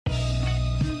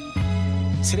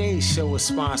Today's show is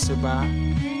sponsored by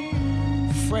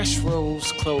Fresh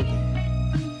Rose Clothing.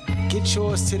 Get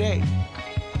yours today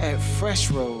at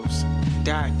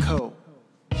freshrose.co.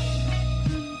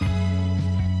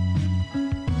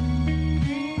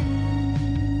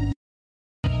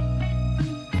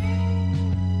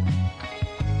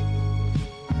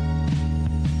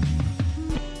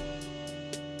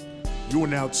 You are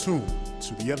now tuned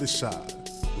to The Other Side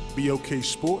with BOK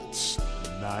Sports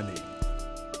 980.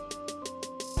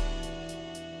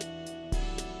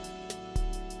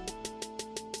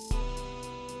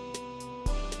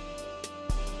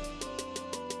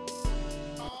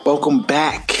 Welcome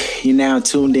back. You're now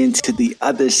tuned into The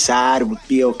Other Side with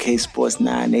BOK Sports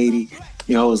 980.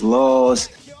 Your host Laws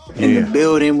in the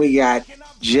building. We got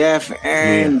Jeff,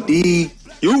 Aaron, D,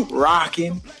 you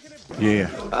rocking. Yeah.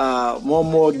 One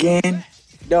more again.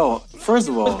 No, first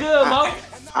of all, what's good, Mo?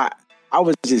 I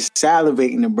was just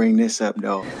salivating to bring this up,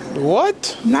 though.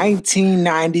 What?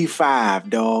 1995,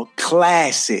 dog.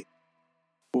 Classic.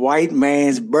 White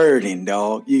Man's Burden,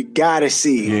 dog. You gotta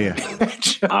see it.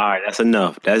 Yeah. All right, that's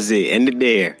enough. That's it. End it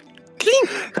there.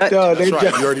 Dog, That's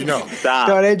right. You already know. Stop.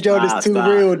 Dog, that joke is too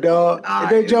real, dog. All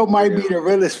That right, joke might real. be the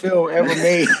realest film ever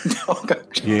made, dog.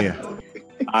 Yeah. All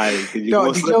right,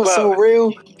 Dog, the joke so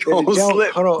real. Gonna The joke,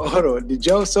 slip. hold on. The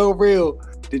joke so real.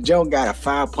 The joke got a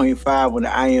 5.5 on the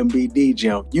IMDb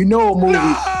jump. You know a movie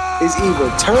is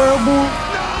either terrible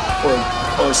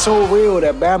or so real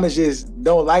that Bama's just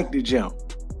don't like the jump.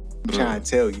 I'm trying to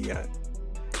tell you, young.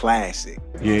 Classic.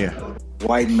 Yeah.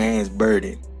 White Man's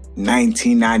Burden.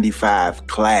 1995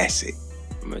 classic.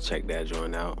 I'm gonna check that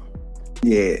joint out.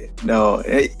 Yeah, no,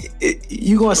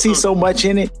 you gonna see so much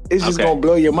in it. It's just Okay. gonna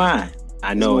blow your mind.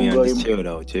 I know, It's yeah. gonna blow Just your- chill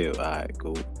though, chill. All right,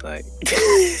 cool. Like,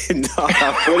 no,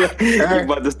 I feel like you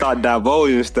about to start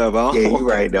divulging stuff. Yeah, you're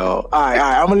right, dog. All right.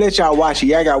 I'm gonna let y'all watch it.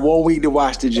 Y'all got 1 week to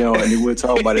watch the joint, and then we'll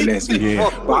talk about it next week. Yeah.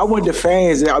 But I want the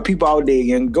fans, people out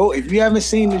there, and go. If you haven't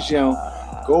seen the joint,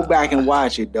 go back and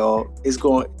watch it, dog. It's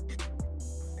going.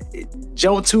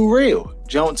 Joint too real.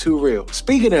 Joint too real.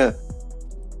 Speaking of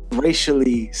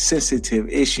racially sensitive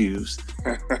issues,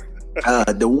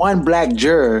 the one black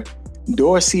juror,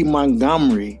 Dorsey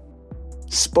Montgomery,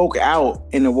 spoke out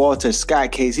in the Walter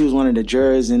Scott case. He was one of the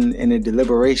jurors in the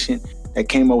deliberation that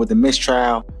came up with the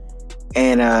mistrial.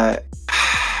 And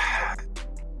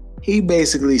he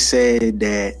basically said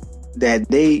that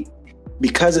they,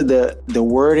 because of the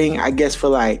wording, I guess for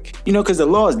like, because the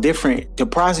law is different. To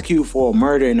prosecute for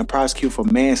murder and to prosecute for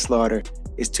manslaughter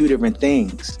is two different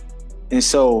things. And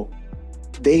so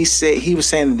he was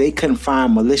saying that they couldn't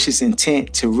find malicious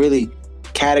intent to really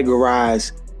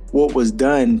categorize what was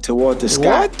done to Walter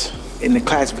Scott in the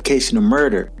classification of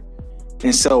murder.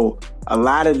 And so a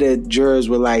lot of the jurors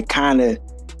were like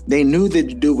they knew that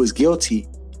the dude was guilty,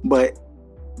 but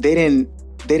they didn't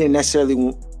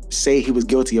necessarily say he was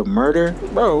guilty of murder.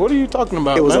 Bro, what are you talking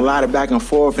about? It was man? a lot of back and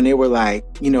forth, and they were like,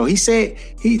 he said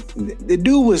the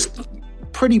dude was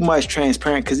pretty much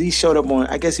transparent because he showed up on,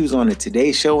 I guess he was on the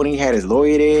Today Show and he had his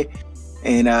lawyer there,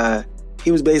 and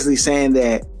he was basically saying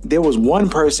that there was one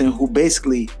person who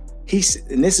basically,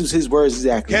 and this is his words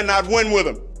exactly, Cannot win with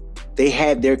him. they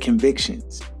had their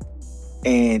convictions.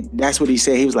 And that's what he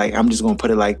said. He was like, I'm just going to put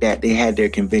it like that. They had their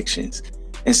convictions.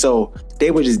 And so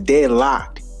they were just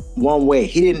deadlocked one way.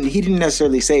 He didn't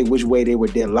necessarily say which way they were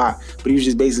deadlocked, but he was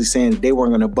just basically saying that they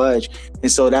weren't going to budge.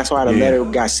 And so that's why the letter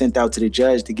got sent out to the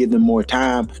judge to give them more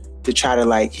time to try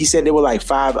to he said there were like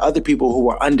 5 other people who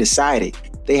were undecided.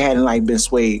 They hadn't been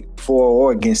swayed for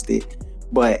or against it.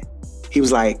 But he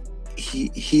was like,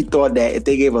 he thought that if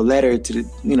they gave a letter to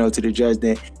the to the judge,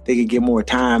 that they could get more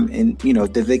time and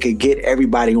that they could get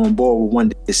everybody on board with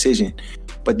one decision.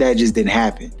 But that just didn't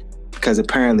happen because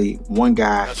apparently one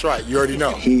guy, That's right. You already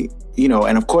know. he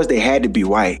and of course they had to be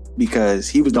white because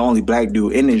he was the only black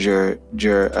dude in the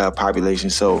juror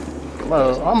population. So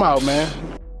Bro, I'm out, man.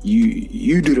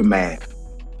 you do the math.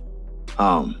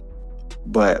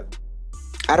 But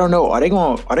I don't know. Are they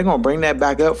gonna bring that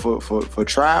back up for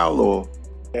trial or?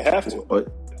 They have to. Or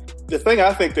The thing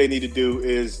I think they need to do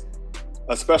is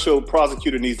a special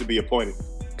prosecutor needs to be appointed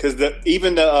because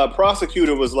even the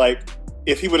prosecutor was like,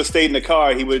 if he would have stayed in the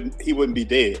car, he wouldn't be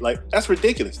dead. Like, that's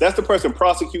ridiculous. That's the person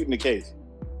prosecuting the case,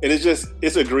 and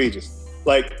it's egregious.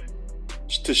 Like,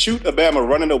 to shoot Obama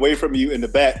running away from you in the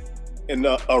back in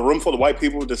a room full of white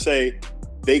people to say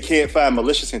they can't find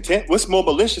malicious intent. What's more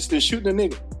malicious than shooting a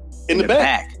nigga in the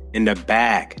back? In the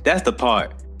back. That's the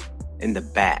part. In the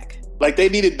back. Like, they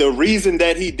needed the reason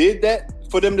that he did that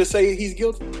for them to say he's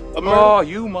guilty of murder. Oh,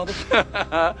 you mother.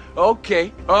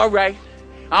 Okay, all right.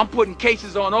 I'm putting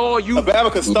cases on all you. Obama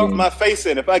could stomp my face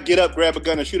in. If I get up, grab a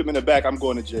gun, and shoot him in the back, I'm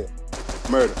going to jail.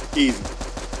 murder, easy.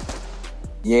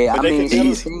 Yeah, But I they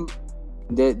mean, can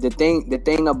the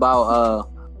thing about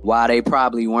why they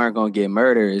probably weren't gonna get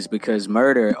murdered is because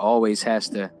murder always has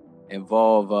to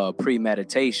involve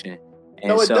premeditation. And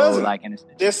No, it so, doesn't. like,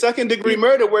 There's second degree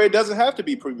murder where it doesn't have to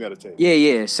be premeditated.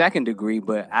 yeah, second degree.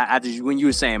 But I just, when you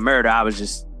were saying murder, I was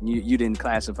just you didn't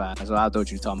classify, so I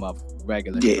thought you were talking about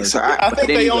regular. Yeah, murder. so I But think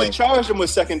they anyway. only charged him with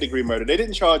second degree murder. They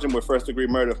didn't charge him with first degree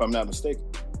murder, if I'm not mistaken.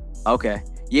 Okay.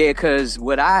 Yeah, because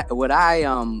what I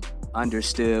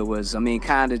understood was, I mean,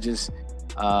 kind of just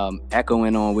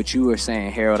echoing on what you were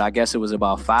saying, Harold. I guess it was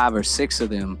about 5 or 6 of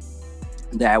them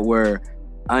that were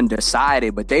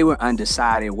undecided, but they were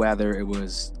undecided whether it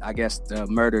was, I guess,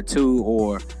 murder 2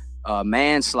 or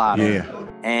manslaughter.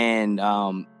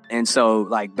 Yeah. And so,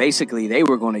 like, basically they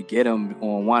were going to get him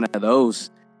on one of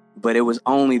those, but it was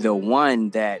only the one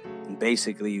that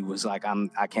basically was like,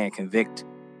 I can't convict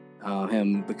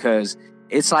him, because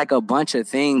it's like a bunch of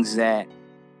things that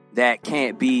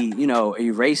can't be,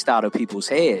 erased out of people's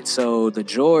heads. So the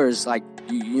jurors, like,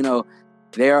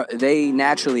 they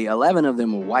naturally, 11 of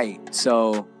them are white,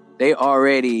 so they're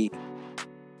going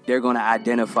to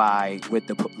identify with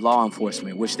the law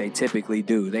enforcement, which they typically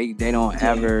do. They don't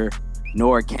ever,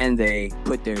 nor can they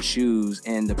put their shoes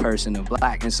in the person of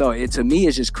black. And so to me,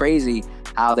 it's just crazy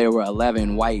how there were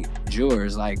 11 white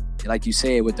jurors. Like you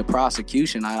said, with the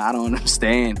prosecution, I don't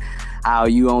understand how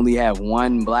you only have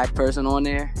one black person on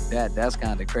there. That's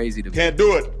kind of crazy to me. Can't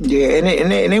do it. Yeah,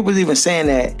 and they was even saying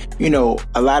that,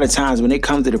 a lot of times when it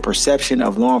comes to the perception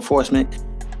of law enforcement,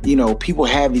 people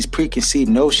have these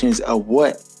preconceived notions of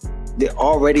what they're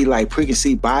already, like,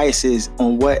 preconceived biases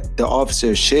on what the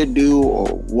officer should do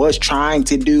or was trying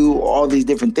to do, all these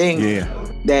different things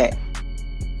that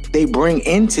they bring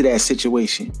into that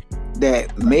situation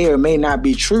that may or may not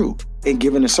be true in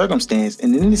given the circumstance.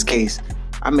 And in this case,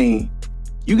 I mean,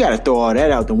 you got to throw all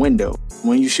that out the window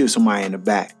when you shoot somebody in the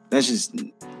back. That's just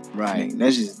right. I mean,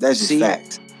 that's just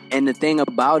facts. And the thing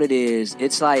about it is,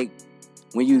 it's like,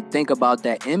 when you think about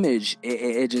that image,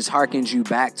 it just harkens you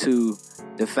back to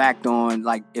the fact on,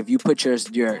 like, if you put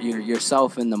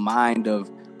yourself in the mind of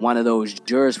one of those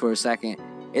jurors for a second,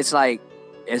 it's like,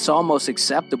 it's almost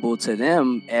acceptable to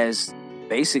them as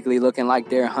basically looking like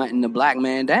they're hunting the black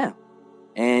man down.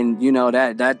 And,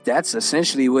 that's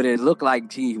essentially what it looked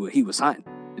like he was hunting.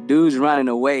 The dude's running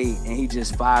away and he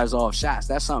just fires off shots.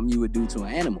 That's something you would do to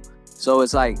an animal. So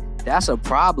it's like, that's a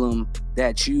problem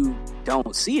that you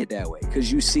don't see it that way,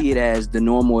 because you see it as the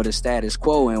normal or the status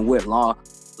quo and what law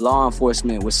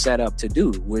enforcement was set up to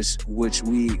do, which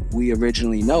we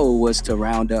originally know was to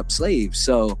round up slaves.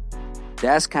 So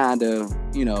that's kind of,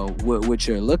 what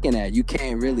you're looking at. You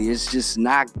can't really, it's just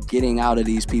not getting out of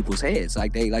these people's heads.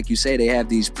 Like you say, they have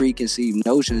these preconceived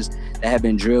notions that have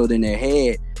been drilled in their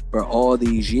head for all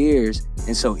these years.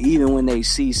 And so even when they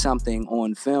see something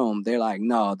on film, they're like,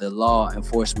 no, the law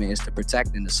enforcement is to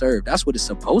protect and to serve. That's what it's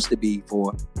supposed to be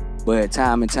for. But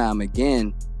time and time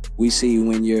again, we see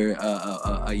when you're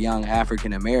a young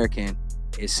African American,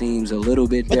 it seems a little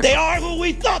bit different. But they are who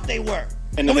we thought they were.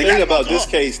 And the thing about this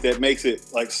case that makes it,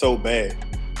 like, so bad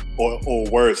or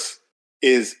worse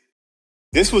is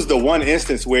this was the one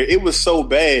instance where it was so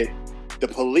bad, the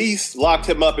police locked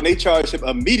him up and they charged him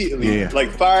immediately,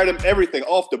 like, fired him, everything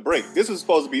off the break. This was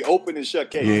supposed to be open and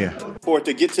shut case for it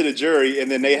to get to the jury. And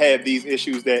then they had these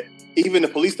issues that even the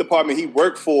police department he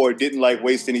worked for didn't, like,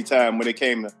 waste any time when it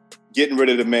came to getting rid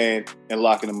of the man and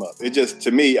locking him up. It just,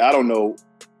 to me, I don't know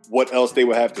what else they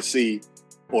would have to see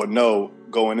or know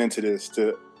going into this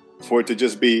for it to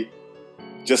just be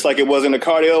just like it was in the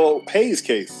Cardell Hayes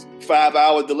case.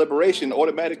 5-hour deliberation,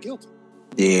 automatic guilty.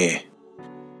 Yeah.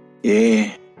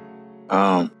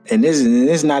 And this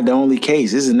is not the only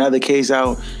case. This is another case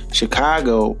out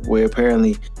Chicago where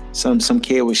apparently some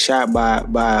kid was shot by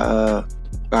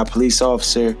a police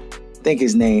officer. I think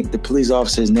the police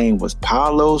officer's name was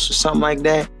Paulos or something like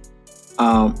that.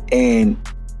 And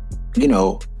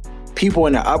people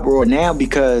in the uproar now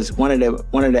because one of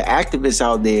the activists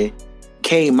out there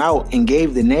came out and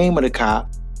gave the name of the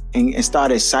cop and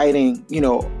started citing,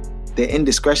 the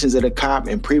indiscretions of the cop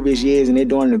in previous years, and they're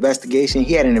doing an investigation.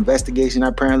 He had an investigation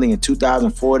apparently in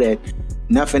 2004 that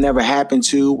nothing ever happened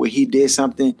to, where he did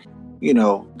something,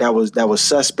 that was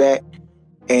suspect.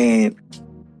 And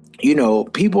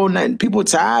people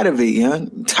tired of it,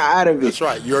 young, tired of it. That's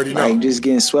right. You already know. Like, just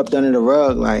getting swept under the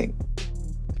rug. Like,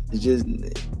 it's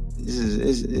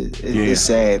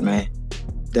sad, man.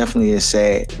 Definitely is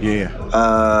sad.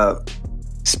 Yeah.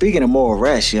 Speaking of more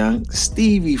arrests, young,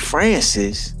 Stevie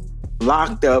Francis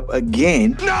locked up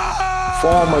again. No!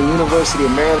 Former University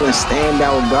of Maryland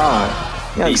standout guard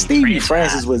Young Stevie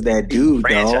Francis was that dude,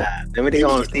 dog. Franchise. Remember they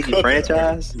on Stevie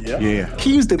Franchise? Yeah.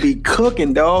 He used to be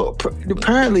cooking, dog.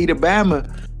 Apparently, the Bama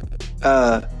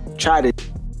tried to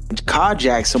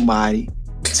carjack somebody,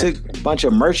 took a bunch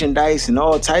of merchandise and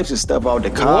all types of stuff out the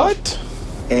car. What?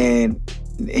 And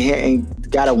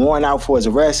got a warrant out for his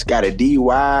arrest, got a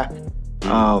DUI.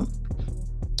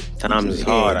 Times is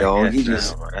hard, dog. I guess. He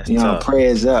just, That's you know, tough.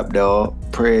 prayers up, dog.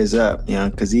 Prayers up, you know,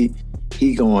 because he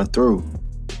going through.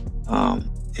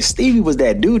 Stevie was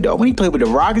that dude, though. When he played with the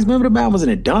Rockets, remember the man was in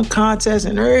a dunk contest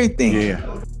and everything.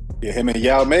 Yeah, him and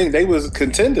Yao Ming, they was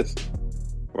contenders.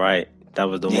 Right. That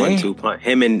was the 1-2 punch.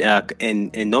 Him and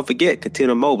don't forget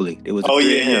Katino Mobley. It was Oh, a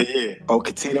yeah. Oh,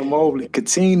 Katino Mobley.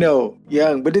 Katino,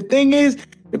 young. But the thing is,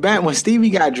 when Stevie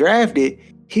got drafted,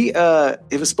 he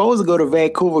it was supposed to go to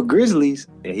Vancouver Grizzlies.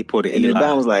 Yeah, he pulled it. And the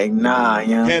man was like, nah,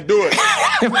 young. Can't do it.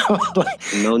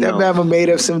 That man made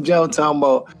up some jump talking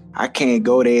about, I can't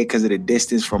go there because of the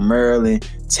distance from Maryland,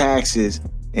 taxes,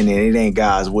 and then it ain't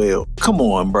God's will. Come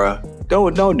on, bruh.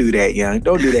 Don't do that, young.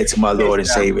 Don't do that to my Lord and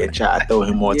Savior and try to throw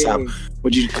him on top.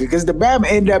 Because the Bama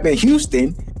ended up in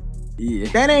Houston. Yeah.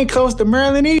 That ain't close to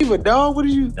Maryland either, dog. What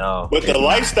did you? No. But the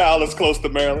lifestyle is close to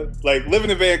Maryland. Like living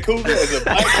in Vancouver as a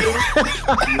black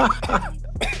dude.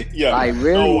 Yeah, Like no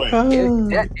really,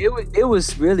 way. it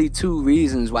was really two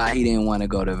reasons why he didn't want to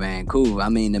go to Vancouver. I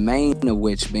mean, the main of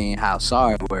which being how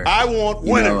sorry were. I want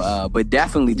You winners. know, but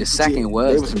definitely the second They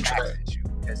was was the some tax issue,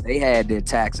 because they had their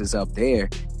taxes up there,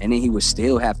 and then he would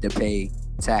still have to pay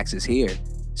taxes here.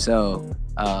 So,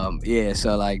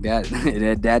 so like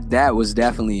that was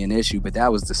definitely an issue. But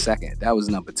that was the second. That was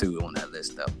number 2 on that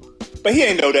list, though. But he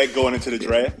ain't know that going into the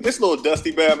draft. This little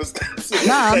Dusty Bama stuff.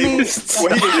 Nah, I mean- when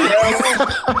he was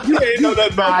drafted, you ain't know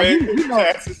that about Vancouver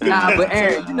taxes. Nah, but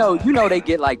Aaron, you know they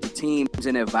get like the teams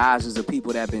and advisors of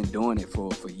people that have been doing it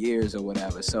for years or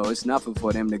whatever. So it's nothing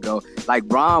for them to go. Like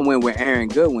Bron went with Aaron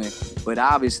Goodwin, but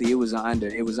obviously it was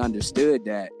understood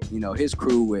that, you know, his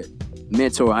crew would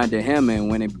mentor under him,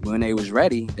 and when they was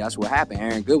ready, that's what happened.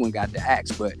 Aaron Goodwin got the axe,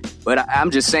 but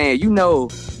I'm just saying, you know,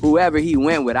 whoever he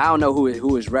went with, I don't know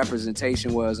who his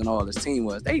representation was and all his team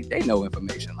was. They know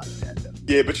information like that, though.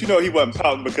 Yeah, but you know he wasn't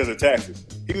pouting because of taxes.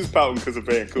 He was pouting because of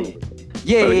Vancouver.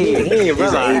 Yeah. His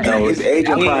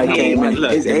agent probably came in.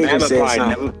 Look, His agent said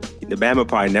something. The Bama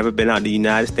probably never been out the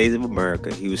United States of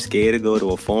America. He was scared to go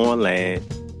to a foreign land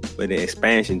with an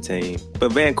expansion team.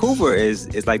 But Vancouver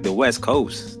is like the West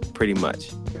Coast, pretty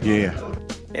much. Yeah.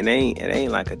 It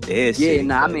ain't like a dead city.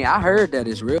 Yeah, I mean, I heard that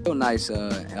it's real nice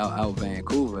out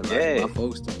Vancouver. Like, Yeah. my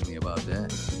folks told me about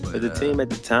that. But the team at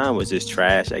the time was just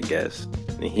trash, I guess.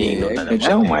 And he ain't know Yeah, nothing The about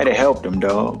Joe it. might have helped him,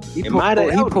 dog. He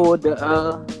helped pulled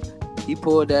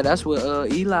that. That's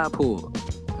what Eli pulled.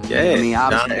 Yeah, I mean,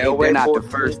 obviously John Elway they're not the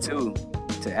pulled- first two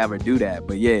to ever do that,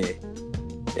 but yeah,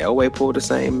 Elway pulled the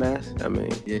same mess. I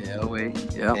mean, Elway,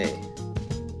 yeah. hey,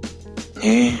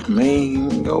 Yeah, I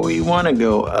mean, go where you want to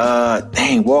go.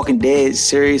 Dang, Walking Dead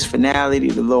series finale.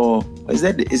 The little, is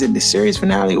it the series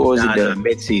finale or is it the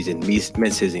mid-season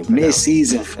finale.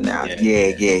 mid-season finale?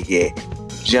 Yeah.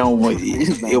 Joe,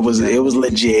 it was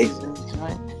legit.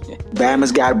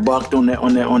 Bama's got bucked on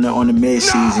the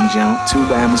mid-season jump. 2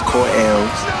 Bama's caught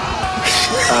L's.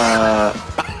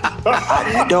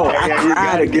 I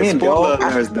cried again, dog.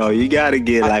 No, you gotta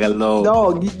get like a little.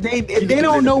 Dog, they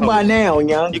don't know by now,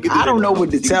 young. I don't know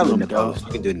what to tell them, dog.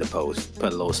 You can do it in the post.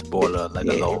 Put a little spoiler, like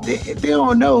a little. They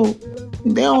don't know.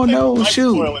 They don't know.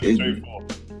 Shoot.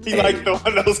 He likes throwing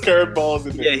those curveballs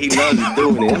in there. Yeah, he loves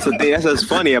doing it. That's the thing. That's what's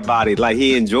funny about it. Like,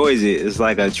 he enjoys it. It's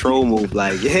like a troll move.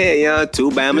 Like, yeah, 2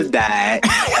 Bamas died.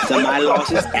 Somebody lost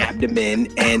his abdomen,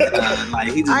 and like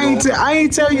he just. I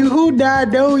ain't tell you who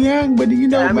died though, young. But you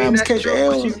know, Bamas catch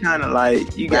L's. You kind of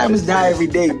like you got. Bamas die every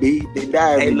day, B. They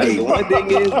die every day. The one thing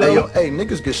is, Hey, though,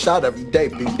 niggas get shot every day,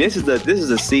 B. this is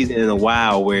a season in a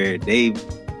while where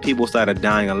people started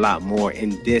dying a lot more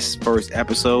in this first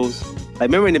episodes. Like,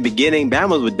 remember in the beginning,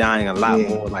 Bamas were dying a lot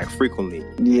more, like, frequently.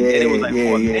 Yeah, and it was like for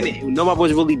a yeah. minute, nobody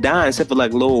was really dying except for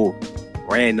like little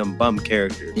random bum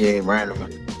characters. Yeah, random.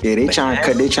 Yeah, they trying to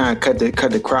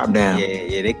cut the crop down.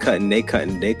 Yeah, they cutting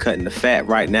the fat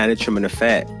right now. They're trimming the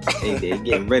fat. They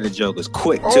getting rid of jokers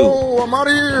quick too. Oh, I'm out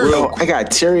of here. Yo, I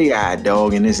got teary-eyed,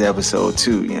 dog, in this episode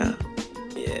too, yeah.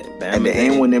 Yeah, At the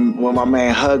end, when my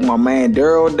man hugged my man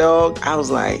Daryl, dog, I was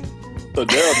like, So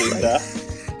Daryl didn't die.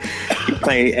 he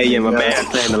playing, hey, yeah, my man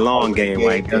playing the long game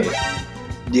right there.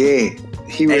 yeah,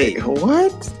 he Hey.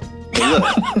 what? Hey, look,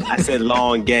 I said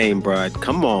long game, bro.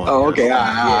 Come on. Oh, okay,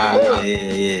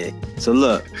 Yeah. So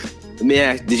look, let me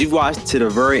ask: did you watch to the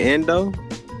very end though?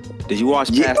 Did you watch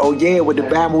Yeah, past? oh yeah, with the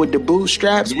Bama with the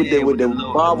bootstraps, with the with the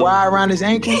little- barbed wire around his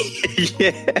ankle.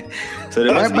 Yeah. So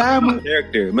there must be a Bama? new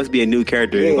character. It must be a new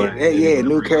character. Yeah,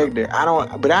 new character. I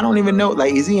don't even know.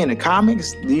 Like, is he in the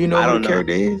comics? Do you know I who don't the know.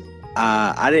 character is?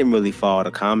 I didn't really follow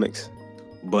the comics,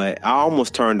 but I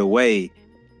almost turned away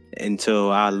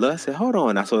until I said, "Hold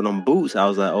on!" I saw them boots. I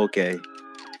was like, "Okay,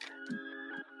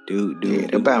 dude."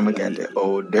 The Bama got the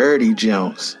old dirty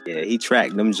Jones. Yeah, he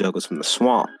tracked them jokers from the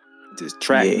swamp. Just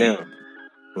tracked them.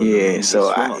 Yeah,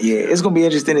 so it's gonna be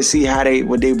interesting to see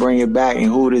what they bring it back and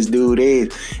who this dude is.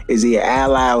 Is he an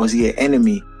ally or is he an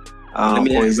enemy? Or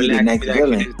is he the next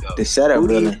villain, the setup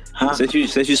villain? Huh? Since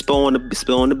you spilling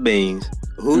the beans,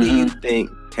 who do you think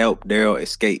helped Daryl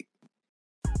escape?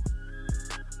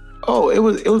 Oh, it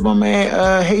was my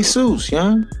man Jesus,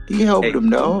 young. He helped him,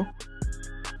 dog.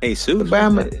 Jesus? The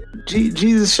Bama,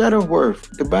 Jesus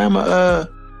Shuttleworth. The Bama,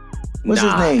 what's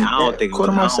his name? I don't think it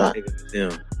was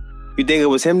him. You think it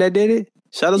was him that did it?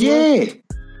 Shuttlesworth?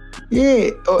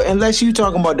 Yeah. Oh, unless you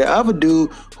talking about the other dude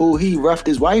who he roughed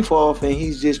his wife off and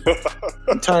he's just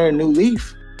turning a new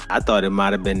leaf. I thought it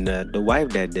might have been the wife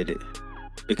that did it.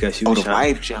 Because she was the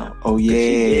wife, Joe. Oh, yeah.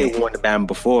 She did warn the Bama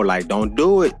before, like, don't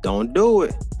do it.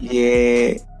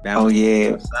 Yeah.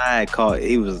 Bama outside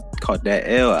he was caught that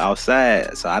L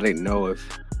outside. So I didn't know if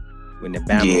when the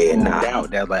Bama moved out,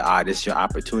 that was like, this is your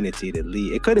opportunity to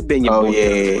lead. It could have been your boy.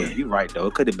 Yeah. You're right, though.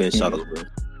 It could have been Shuttlesworth.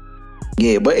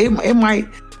 Yeah, but it might,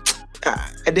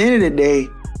 at the end of the day,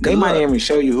 they might even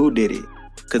show you who did it.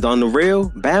 Because on the real,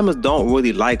 Bamas don't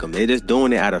really like them. They're just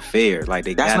doing it out of fear. Like,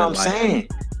 that's what I'm saying.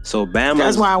 So Bama.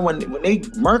 That's why when they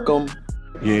murk him,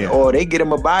 or they get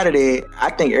him up out of there,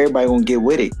 I think everybody gonna get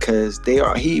with it because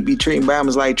he be treating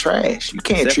Bamas like trash. You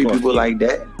can't treat people like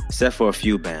that. Except for a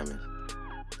few Bamas.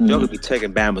 Y'all could be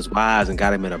taking Bama's wives and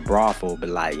got him in a brothel, but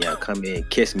like, come in,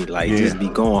 kiss me, like just be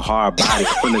going hard body in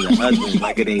front of the husband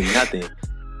like it ain't nothing.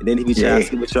 And then he be trying to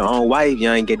sleep with your own wife, you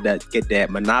ain't get that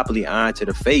Monopoly on to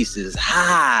the faces.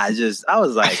 I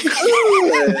was like,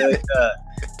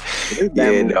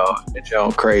 that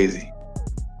Joan crazy.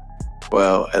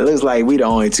 Well, it looks like we the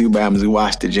only two Bamas who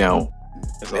watched the Joan.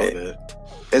 It's all good.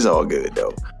 It's all good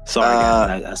though. Sorry,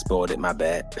 guys, I spoiled it. My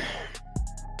bad.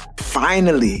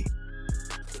 Finally.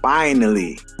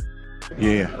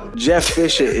 Yeah. Jeff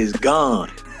Fisher is gone.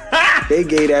 They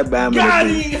gave that Bama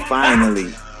the boot.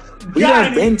 Finally. We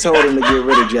done been told him to get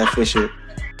rid of Jeff Fisher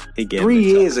 3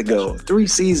 years ago, 3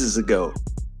 seasons ago.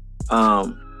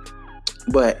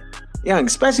 But young,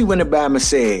 especially when the Bama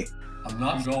said, I'm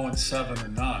not going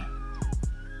 7-9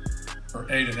 or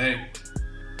 8-8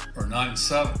 or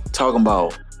 9-7. Talking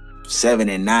about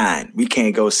 7-9. We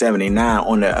can't go 7-9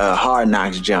 on the Hard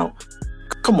Knocks jump.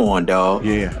 Come on, dog.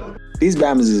 Yeah. These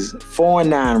Bamas is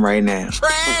 4-9 right now.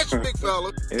 Trash, big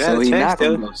fella. So he not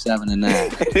gonna go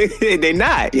 7-9. They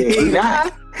not. Yeah, he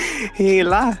not. He ain't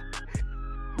lie.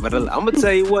 But I'm gonna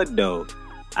tell you what though.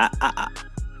 I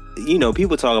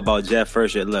people talk about Jeff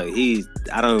Fisher. Look,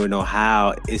 I don't even know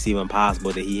how it's even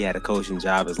possible that he had a coaching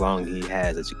job as long as he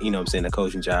has a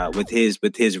coaching job with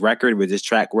his record, with his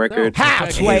track record,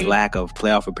 his lack of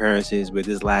playoff appearances, with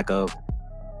his lack of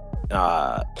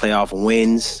playoff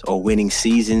wins or winning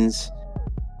seasons,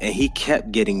 and he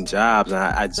kept getting jobs. And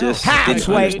I just didn't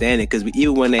understand it because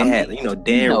even when they had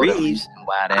Dan Reeves,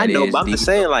 I know, but I'm just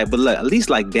saying but look, at least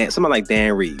like somebody like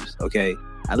Dan Reeves, okay,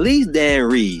 at least Dan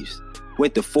Reeves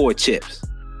went to 4 chips.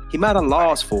 He might have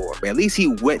lost 4, but at least he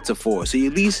went to 4. So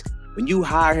at least when you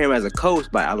hire him as a coach,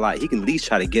 he can at least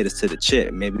try to get us to the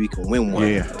chip. Maybe we can win one.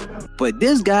 Yeah. But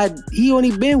this guy, he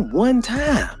only been one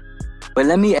time. But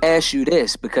let me ask you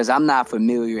this, because I'm not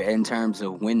familiar in terms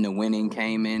of when the winning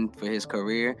came in for his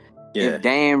career. Yeah. If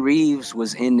Dan Reeves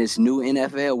was in this new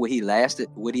NFL, would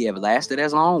he have lasted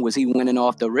as long? Was he winning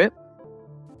off the rip?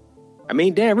 I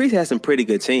mean, Dan Reeves had some pretty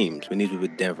good teams when he was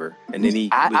with Denver. And then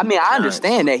I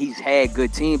understand that he's had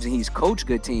good teams and he's coached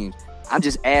good teams. I'm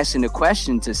just asking the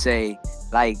question to say,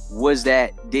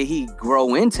 did he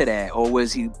grow into that, or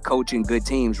was he coaching good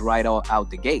teams right out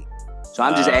the gate? So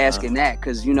I'm just asking that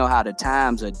because you know how the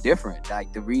times are different.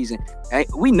 Like the reason,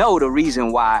 we know the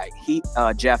reason why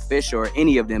Jeff Fisher or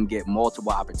any of them get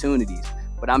multiple opportunities.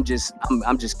 But I'm just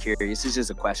curious. It's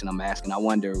just a question I'm asking. I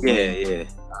wonder when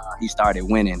he started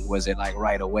winning. Was it like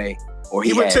right away, or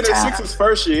he went had 10-6 his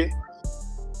first year?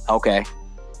 Okay,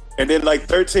 and then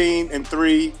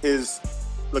 13-3 his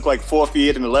looked like 4th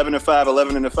year, and 11-5,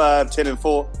 11-5,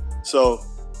 10-4.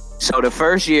 So the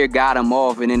first year got him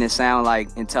off, and then it sounded like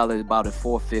until about the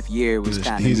 4th, 5th year was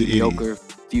kind of mediocre,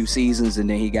 few seasons, and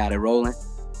then he got it rolling.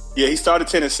 Yeah, he started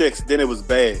 10-6, then it was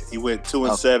bad. He went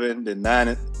 2-7, then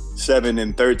 9-7,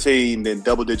 and 13, then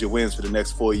double-digit wins for the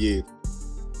next 4 years.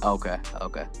 Okay.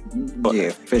 Yeah,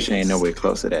 Fisher ain't nowhere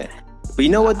close to that. But But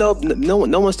you know what though?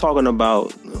 No one's talking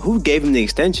about who gave him the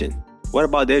extension. What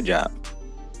about their job?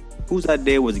 Whose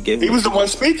idea was to give him? He was the one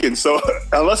speaking, so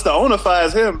unless the owner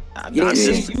fires him, who gave him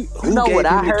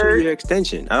the 2-year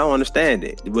extension? I don't understand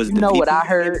it. What I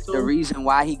heard? The reason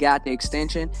why he got the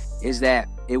extension is that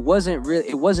it wasn't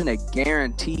a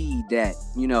guarantee that,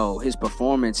 you know, his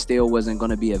performance still wasn't going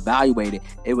to be evaluated.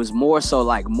 It was more so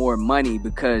like more money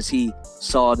because he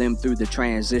saw them through the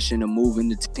transition of moving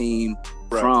the team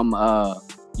from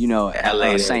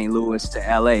LA, St. Louis to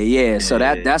LA. Yeah, so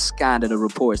that's kind of the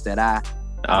reports that I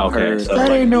heard. So that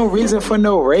ain't no reason for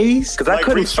no raise. Because I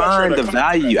couldn't find the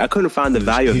value. I couldn't find the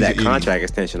value of that contract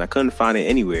extension. I couldn't find it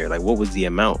anywhere. Like, what was the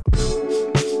amount?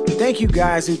 Thank you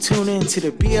guys who tune in to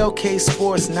the BLK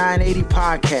Sports 980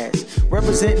 podcast,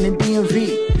 representing the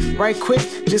DMV. Right quick,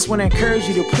 just want to encourage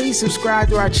you to please subscribe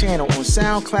to our channel on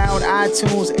SoundCloud,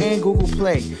 iTunes, and Google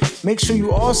Play. Make sure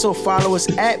you also follow us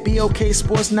at BLK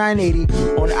Sports 980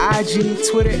 on IG,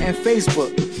 Twitter, and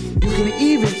Facebook. You can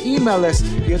even email us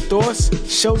your thoughts,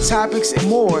 show topics, and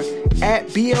more at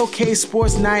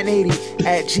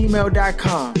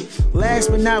blksports980@gmail.com. Last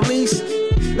but not least,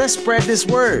 let's spread this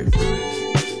word.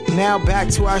 Now back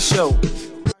to our show.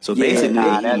 So basically,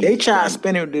 they try to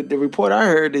spin it. The report I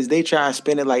heard is they try to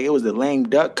spin it like it was the lame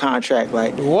duck contract.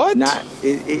 Like what?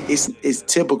 It's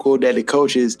typical that the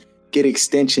coaches get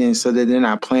extensions so that they're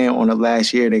not playing on the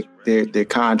last year of their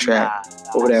contract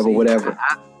or whatever.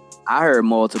 I heard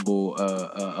multiple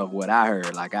of what I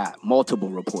heard. Like multiple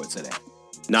reports of that.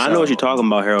 I know what you're talking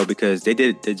about, Harold, because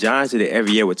the Giants did it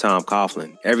every year with Tom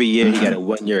Coughlin. Every year he got a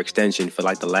 1-year extension for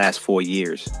like the last 4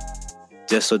 years,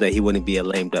 just so that he wouldn't be a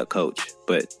lame duck coach.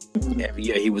 But every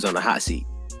year he was on the hot seat.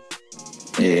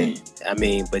 Yeah. I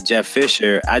mean, but Jeff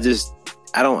Fisher, I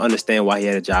don't understand why he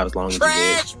had a job as long as he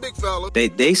did. Big fella.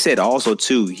 They said also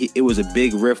too, it was a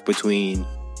big rift between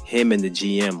him and the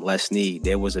GM, Les Snead.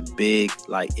 There was a big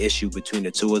issue between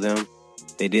the two of them.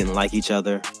 They didn't like each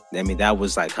other. I mean, that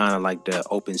was kind of like the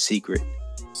open secret.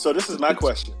 So this is my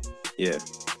question. Yeah.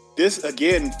 This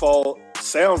again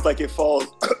sounds like it falls,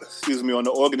 on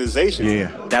the organization.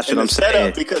 Yeah, that's what I'm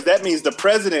saying. Because that means the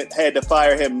president had to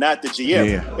fire him, not the GM.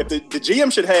 Yeah. If the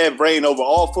GM should have reign over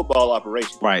all football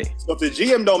operations. Right. So if the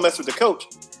GM don't mess with the coach,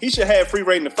 he should have free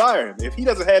reign to fire him. If he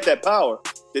doesn't have that power,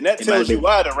 then that tells you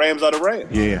why the Rams are the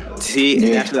Rams. Yeah.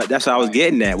 See, that's what I was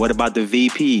getting at. What about the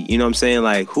VP? You know what I'm saying?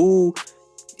 Like, who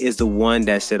is the one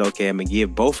that said, okay, I'm going to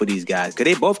give both of these guys, because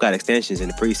they both got extensions in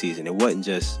the preseason. It wasn't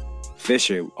just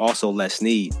Fisher, also Les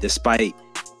Snead, despite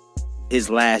his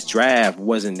last draft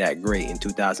wasn't that great in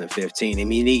 2015. I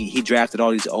mean, he drafted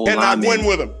all these old linemen. Cannot win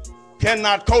with him.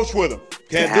 Cannot coach with him.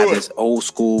 Can't do it. This old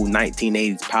school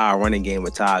 1980s power running game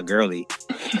with Todd Gurley,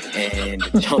 and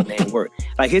the jump didn't work.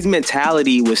 Like, his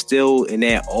mentality was still in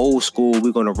that old school,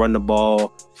 we're going to run the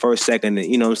ball first, second,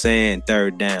 you know what I'm saying,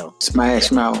 third down.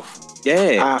 Smash mouth.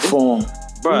 Yeah. iPhone.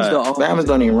 Bruh. Bama's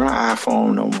don't even run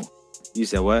iPhone no more. You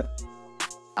said what?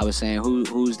 I was saying,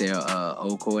 who's their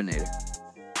old coordinator?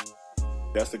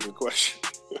 That's a good question.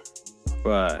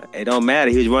 But it don't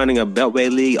matter. He was running a Beltway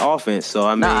League offense, so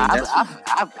I mean,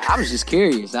 I was just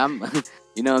curious.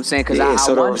 You know what I'm saying? Because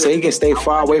so he can stay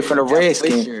far away from the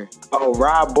Redskins. Oh,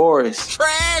 Rob Boris.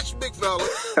 Trash, big fella.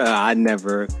 I'm not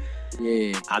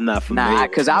familiar. Nah,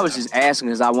 because I was just asking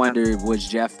because I wondered, was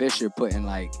Jeff Fisher putting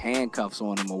handcuffs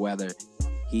on him or whether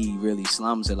he really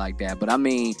slums it like that. But I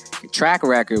mean, track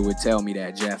record would tell me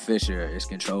that Jeff Fisher is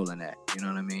controlling that. You know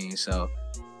what I mean? So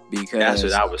because that's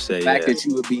what I would say. The fact that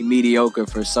you would be mediocre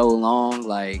for so long,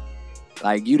 like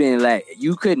you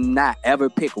could not ever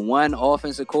pick one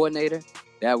offensive coordinator.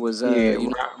 That was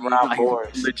Rob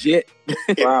Boris. Legit.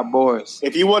 Rob Boris.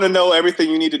 If you want to know everything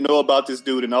you need to know about this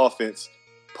dude in offense,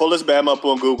 pull this Bam up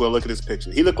on Google and look at this picture.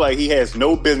 He looked like he has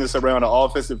no business around an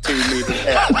offensive team.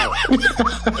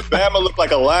 Bama looked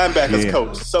like a linebackers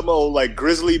coach. Some old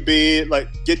grizzly beard.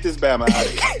 Get this Bama out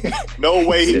of here. No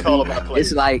way he call him out play.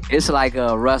 It's like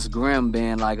Russ Grimm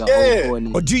being like a old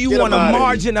coordinator. Or do you want to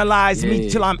marginalize me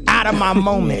till I'm out of my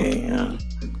moment? Yeah.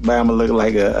 Bama look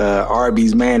like a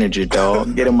Arby's manager,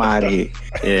 dog. Get him out of here.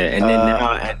 Yeah, and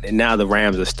then now the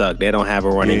Rams are stuck. They don't have a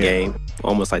running game.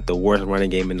 Almost like the worst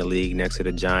running game in the league next to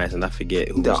the Giants, and I forget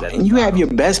who's that. And you have your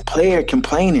best player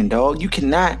complaining, dog. You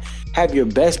cannot have your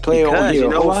best player on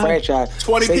your whole franchise.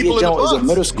 20 people in the box. Is a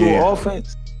middle school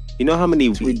offense. You know how many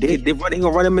they're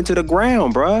gonna run him into the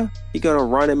ground, bruh. He's gonna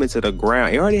run him into the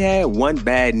ground. He already had one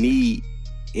bad knee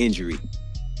injury.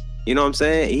 You know what I'm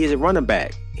saying? He's a running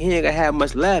back. he ain't gonna have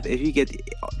much left. If you get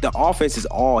the offense is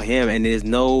all him, and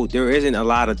there isn't a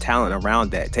lot of talent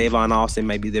around that. Tavon Austin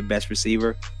may be their best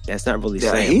receiver. That's not really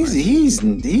saying.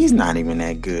 He's not even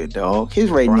that good, dog. His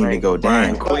rate need to go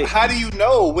down. But how do you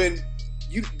know when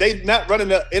they not running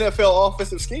the NFL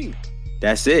offensive scheme?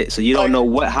 That's it. So you don't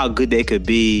know how good they could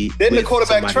be. Then the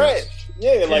quarterback trash.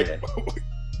 Yeah, like.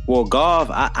 Well, Goff,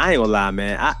 I ain't gonna lie,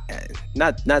 man.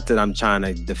 Not that I'm trying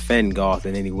to defend Goff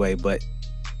in any way, but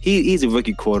he's a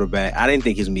rookie quarterback. I didn't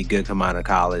think he was gonna be good coming out of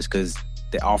college because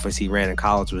the offense he ran in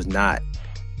college was not.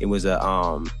 It was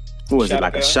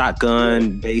like a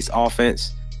shotgun based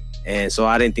offense, and so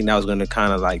I didn't think that was gonna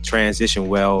kind of like transition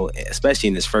well, especially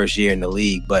in his first year in the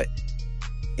league. But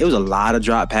it was a lot of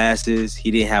drop passes.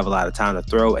 He didn't have a lot of time to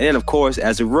throw, and then of course,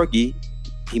 as a rookie,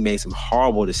 he made some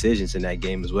horrible decisions in that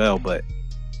game as well. But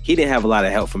he didn't have a lot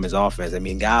of help from his offense. I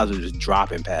mean, guys were just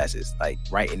dropping passes, like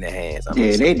right in the hands.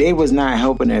 They was not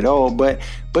helping at all. But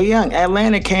young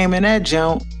Atlanta came in that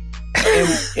jump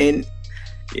and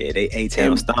yeah, they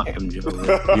A-Town stomped them, Joe.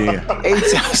 Yeah,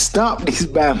 A-Town stomped these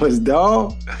Bamas,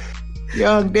 dog.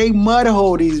 Young, they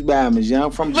mudhole these Bamas,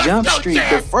 young, from Jump Street.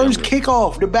 The first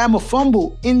kickoff, the Bama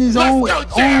fumble in his own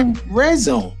red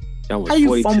zone. How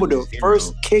you fumble the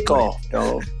first kickoff,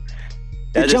 dog?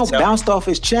 The jump bounced off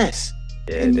his chest.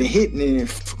 Yeah, and it hit and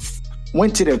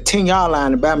went to the 10-yard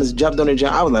line. The Bama's jumped on the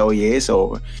jump. I was like, oh yeah, it's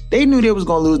over. They knew they was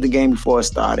going to lose the game before it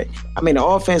started. I mean, the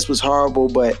offense was horrible,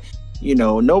 but,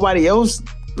 nobody else,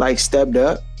 stepped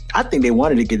up. I think they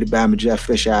wanted to get the Bama Jeff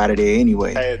Fisher out of there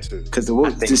anyway. Had to. Because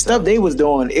the stuff they was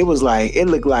doing, it looked like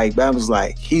Bama was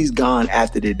like, he's gone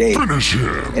after the day.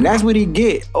 And that's what he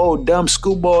get. Oh, dumb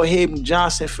screwball head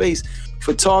Johnson face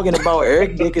for talking about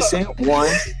Eric Dickerson, one.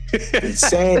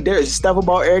 Saying there's stuff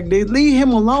about Eric Dickerson. Leave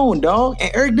him alone, dog. And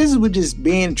Eric Dickerson was just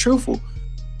being truthful.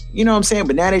 You know what I'm saying?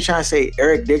 But now they trying to say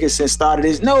Eric Dickerson started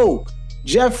this. No,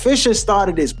 Jeff Fisher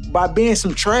started this by being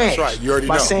some trash. That's right. You already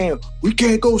know. By saying we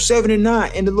can't go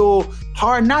 7-9 in the little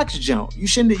Hard Knocks jump. You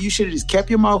should have just kept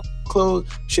your mouth closed.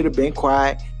 Should have been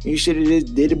quiet. And you should have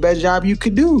just did the best job you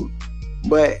could do.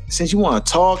 But since you want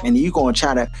to talk and you gonna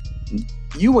try to.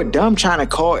 You were dumb trying to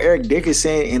call Eric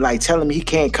Dickerson and tell him he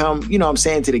can't come, you know what I'm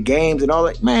saying, to the games and all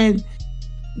that. Man,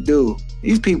 dude,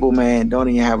 these people, man, don't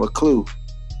even have a clue.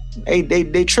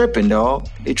 They tripping, dog.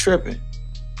 They tripping.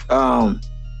 Who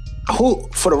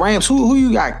for the Rams, who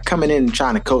you got coming in and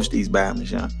trying to coach these Bama's,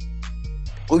 young?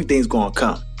 Who you think's gonna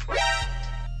come?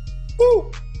 Woo.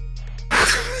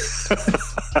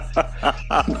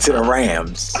 To the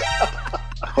Rams.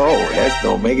 Oh, that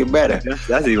don't make it better.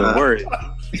 That's even worse.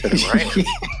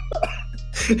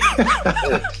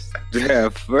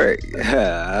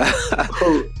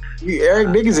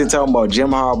 Eric Dickerson talking about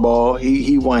Jim Harbaugh.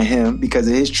 He won him because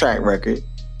of his track record.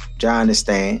 I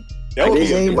understand.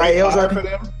 Is anybody else out for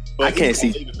them? I can't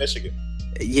see Michigan.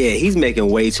 Yeah, he's making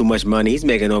way too much money. He's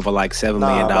making over $7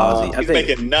 million. He's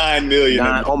making $9 million.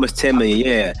 Almost $10 million.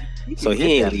 Yeah. So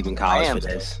he ain't leaving college for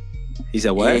this. He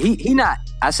said what? Yeah, he not.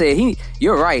 I said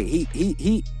you're right.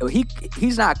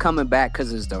 He's not coming back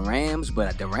because it's the Rams,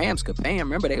 but the Rams could pay him.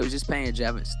 Remember, they was just paying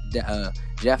Jeff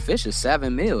Fisher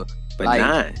 $7 million. But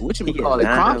 $9. What you call it?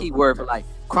 Kroenke worth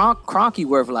Kroenke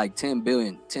worth $10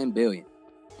 billion.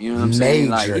 You know what I'm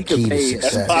saying? He could pay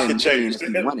that's pocket change if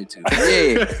he wanted to.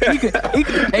 Yeah, he could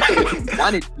pay it if he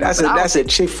wanted to. That's a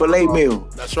Chick-fil-A meal.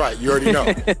 That's right. You already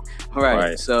know.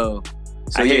 Right. So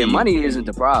yeah, money isn't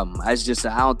the problem. It's just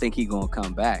I don't think he's gonna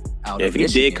come back. If he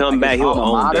did come back, he'll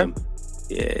own them.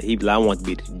 Yeah, I want to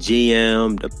be the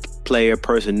GM, the player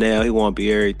personnel. He want to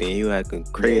be everything. He had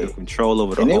creative control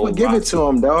over the whole. And they would give it to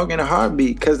him, dog, in a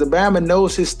heartbeat, because the Bama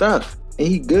knows his stuff and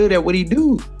he good at what he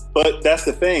do. But that's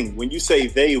the thing. When you say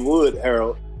they would,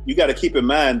 Harold, you got to keep in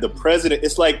mind the president.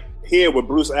 It's like here with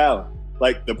Bruce Allen.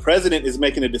 The president is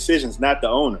making the decisions, not the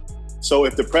owner. So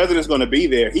if the president's going to be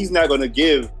there, he's not going to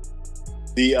give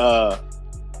the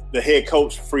head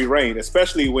coach free reign,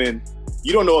 especially when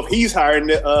you don't know if he's hiring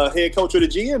the head coach or the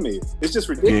GM is. It's just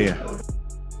ridiculous. Yeah.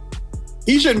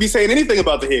 He shouldn't be saying anything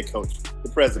about the head coach, the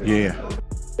president. Yeah.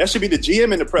 That should be the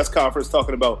GM in the press conference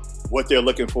talking about what they're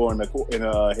looking for in a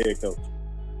head coach.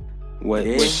 What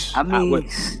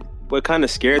kind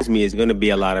of scares me is going to be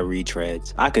a lot of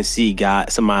retreads. I can see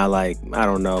somebody I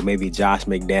don't know, maybe Josh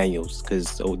McDaniels,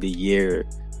 because the year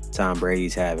Tom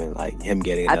Brady's having, him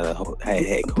getting another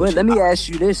head coach. But let me ask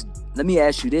you this,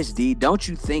 D. Don't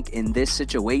you think in this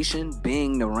situation,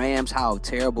 being the Rams, how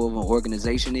terrible of an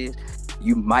organization is,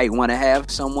 you might want to have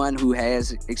someone who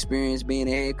has experience being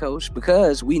a head coach?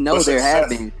 Because we know there have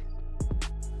been.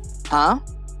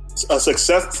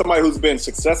 Somebody who's been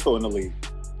successful in the league.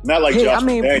 Not like Josh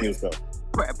McDaniels, though.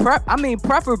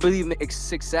 preferably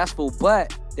successful,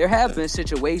 but there have been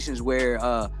situations where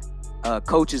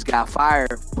coaches got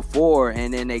fired before,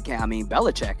 and then they can't. I mean,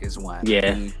 Belichick is one.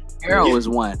 Yeah. Carroll is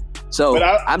one. So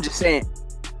I'm just saying.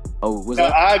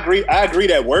 I agree. I agree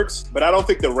that works, but I don't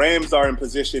think the Rams are in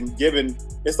position. Given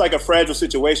it's like a fragile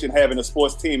situation having a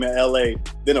sports team in LA,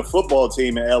 then a football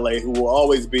team in LA who will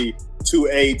always be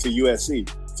 2A to USC.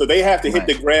 So they have to hit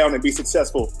the ground and be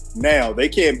successful now. They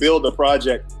can't build a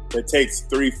project that takes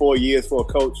 3-4 years for a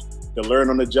coach to learn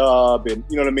on the job and,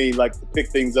 you know what I mean, like to pick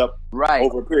things up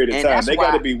over a period of time. They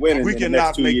got to be winning in the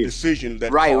next 2 years. We cannot make decisions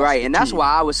that right. And that's why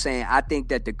I was saying I think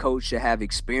that the coach should have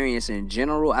experience in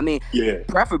general. I mean,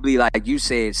 preferably, like you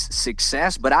said,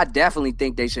 success, but I definitely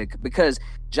think they should, because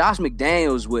Josh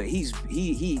McDaniels,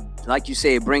 he like you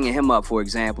said, bringing him up, for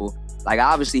example, like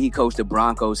obviously he coached the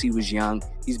Broncos. He was young.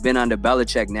 He's been under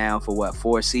Belichick now for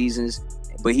 4 seasons.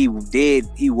 But he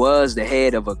was the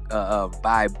head of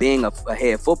by being a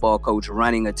head football coach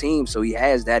running a team. So he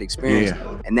has that experience.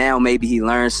 Yeah. And now maybe he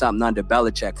learned something under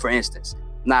Belichick, for instance.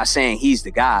 I'm not saying he's the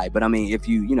guy, but I mean, if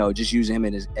you just use him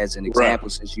as an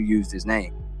example, since you used his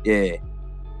name. Yeah.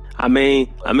 I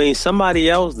mean, somebody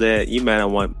else that you might not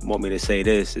want me to say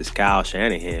this is Kyle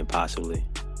Shanahan, possibly.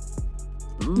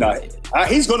 Nah,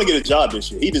 he's going to get a job this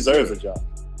year. He deserves a job.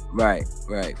 Right,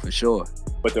 for sure.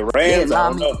 But the Rams, I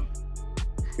don't know.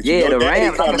 Yeah, the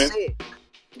Rams, like I said,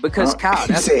 because Kyle.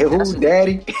 You said who?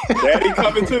 Daddy? Daddy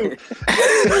coming too.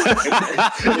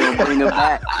 He's gonna bring him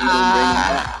back.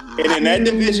 And in that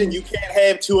division, you can't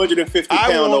have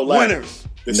 250-pound O-line.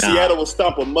 Seattle will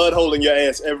stomp a mud hole in your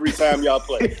ass every time y'all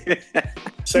play.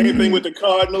 Same thing with the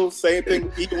Cardinals. Same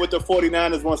thing even with the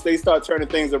 49ers once they start turning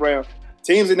things around.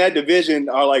 Teams in that division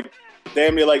are like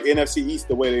damn near like NFC East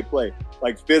the way they play.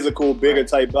 Like physical, bigger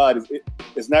type bodies.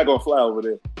 It's not going to fly over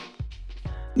there.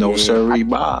 No, sirree,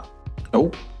 Bob.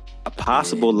 Nope. A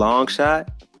possible long shot,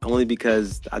 only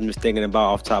because I'm just thinking about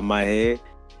off the top of my head,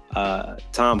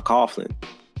 Tom Coughlin.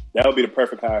 That would be the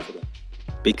perfect hire for them.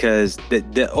 Because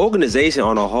the organization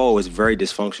on a whole is very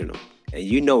dysfunctional. And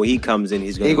you know he comes in,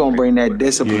 he's going to bring that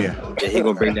discipline. Yeah, he's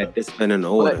going to bring that discipline and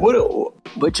order.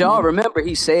 But y'all remember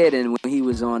he said, and when he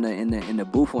was on in the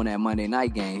booth on that Monday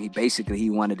night game, he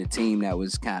wanted a team that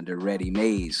was kind of ready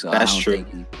made. So that's true.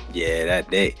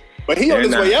 That day. But he on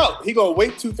his way out. He gonna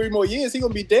wait 2-3 more years. He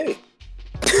gonna be dead.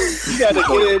 You gotta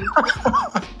get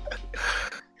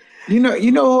in.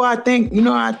 You know who I think. You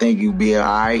know I think you'd be all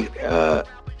right.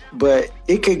 But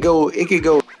it could go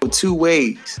 2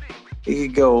 ways. It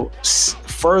could go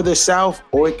further south,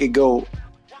 or it could go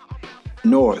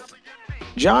north.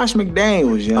 Josh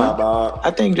McDaniels, you know.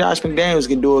 I think Josh McDaniels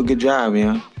can do a good job, you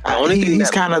know. He's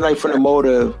kind of like from the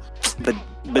motive. But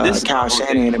this is Kyle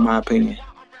Shanahan, in my opinion.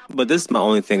 But this is my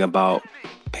only thing about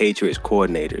Patriots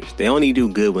coordinators. They only do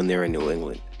good when they're in New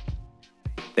England.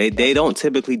 They don't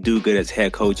typically do good as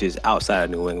head coaches outside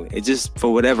of New England. It just,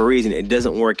 for whatever reason, it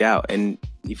doesn't work out. And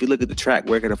if you look at the track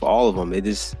record of all of them, it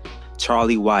is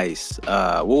Charlie Weiss.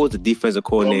 What was the defensive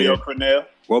coordinator?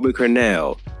 Romeo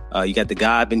Crennel. You got the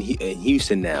guy in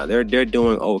Houston now. They're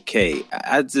doing okay.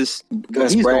 Gus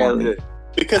Bradley.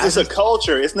 Because it's a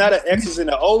culture. It's not an X's and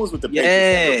the O's with the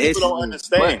Patriots. People don't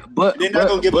understand. But they're not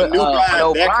going to give a new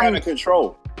guy that kind of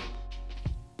control.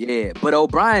 Yeah, but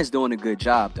O'Brien's doing a good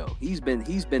job though. He's been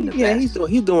the best.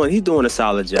 He's doing a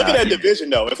solid job. Look at that division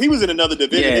though. If he was in another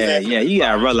division, you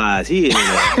gotta realize he is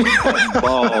a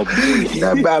ball.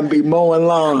 That about to be mowing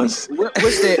lawns.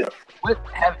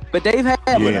 But they've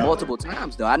had multiple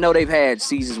times though. I know they've had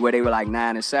seasons where they were like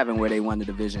 9-7 where they won the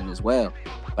division as well.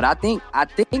 But I think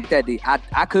that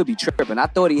I could be tripping. I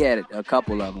thought he had a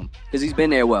couple of them because he's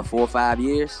been there 4 or 5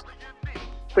 years.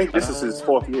 I think this is his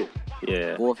 4th year.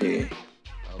 Yeah, 4th year.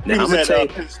 He was at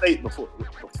Penn State before.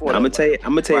 I'm gonna tell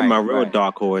you my real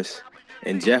dark horse,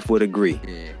 and Jeff would agree.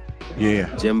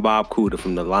 Yeah. Jim Bob Cooter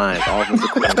from the Lions, offensive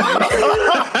coordinator.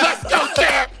 Let's go,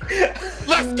 champ!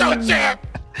 Let's go, champ!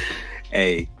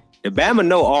 Hey, the Bama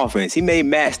no offense. He made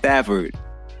Matt Stafford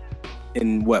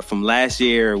from last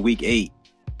year, week 8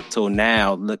 till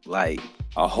now look like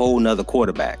a whole nother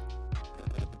quarterback.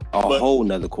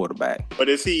 But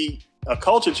is he a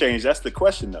culture change? That's the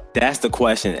question, though. That's the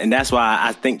question, and that's why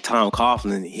I think Tom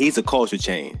Coughlin, he's a culture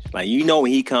change. Like, you know,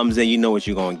 when he comes in, you know what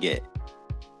you're gonna get.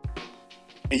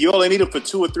 And you only need him for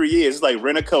 2 or 3 years. It's like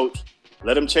rent a coach,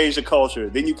 let him change the culture,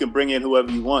 then you can bring in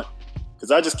whoever you want. Because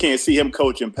I just can't see him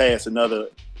coaching past another,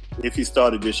 if he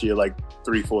started this year, like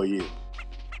 3-4 years.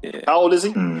 Yeah. How old is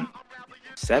he?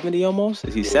 70 almost?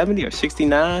 Is he 70 or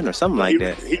 69 or something like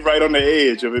that? He's right on the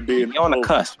edge of it being. He on the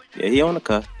cusp. Yeah, he on the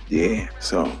cusp. Yeah.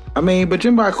 So, I mean, but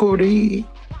Jim Bob Cooter,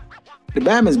 the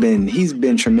Bama's he's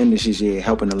been tremendous this year,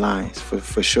 helping the Lions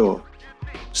for sure.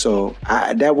 So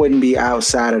that wouldn't be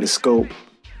outside of the scope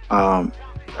of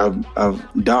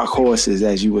dark horses,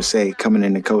 as you would say, coming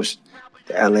in to coach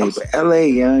to LA. But LA,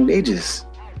 young,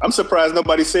 I'm surprised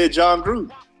nobody said John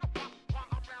Gruden.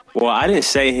 Well, I didn't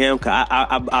say him because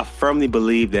I firmly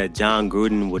believe that John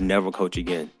Gruden would never coach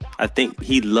again. I think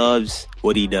he loves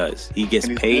what he does. He gets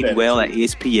paid well at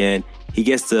ESPN. He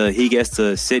gets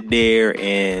to sit there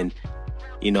and,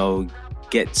 you know,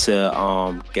 get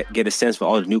a sense for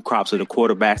all the new crops of the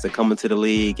quarterbacks that come into the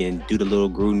league and do the little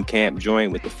Gruden camp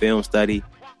joint with the film study.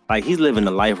 Like, he's living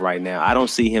the life right now. I don't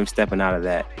see him stepping out of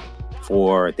that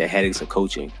for the headaches of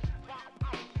coaching.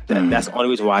 That's the only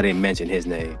reason why I didn't mention his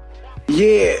name.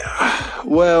 Yeah,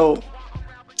 well,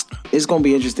 it's going to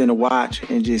be interesting to watch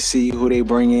and just see who they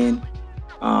bring in.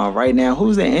 Right now,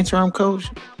 who's the interim coach?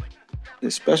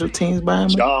 The special teams by him?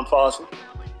 John Fossil.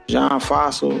 John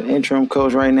Fossil, interim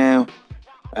coach right now.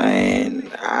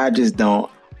 And I just don't.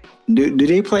 Do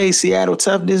they play Seattle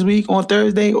tough this week on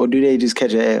Thursday, or do they just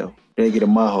catch an L? Do they get a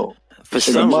mud hole? Does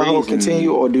the mud hole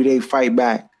continue, or do they fight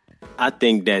back? I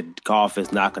think that Goff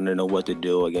is not going to know what to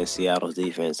do against Seattle's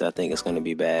defense. I think it's going to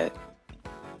be bad.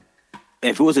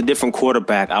 If it was a different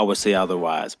quarterback, I would say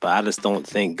otherwise. But I just don't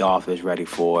think Goff is ready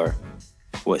for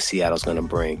what Seattle's going to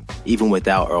bring, even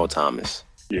without Earl Thomas.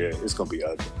 Yeah, it's going to be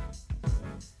ugly.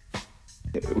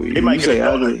 They might say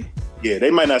ugly. Yeah,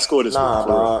 they might not score this week.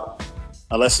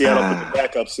 Unless Seattle put the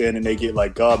backups in and they get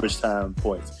like garbage time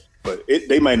points. But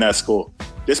they might not score.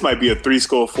 This might be a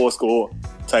 3-score, 4-score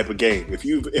type of game. If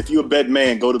you're a bet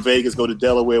man, go to Vegas, go to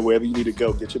Delaware, wherever you need to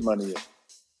go, get your money in.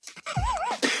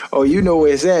 Oh, you know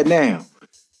where it's at now.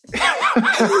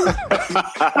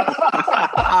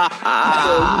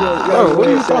 What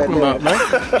are you talking about,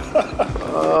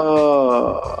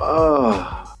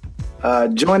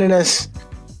 man? Joining us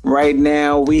right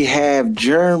now, we have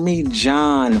Jeremy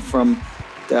John from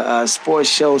the sports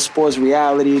show Sports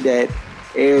Reality that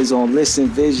airs on Listen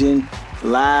Vision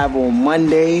live on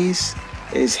Mondays.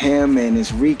 It's him and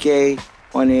it's Rike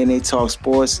on there, and they talk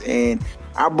sports. And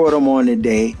I brought him on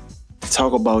today to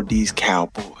talk about these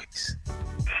Cowboys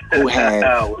who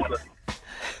have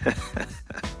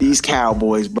these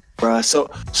Cowboys, bruh.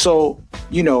 So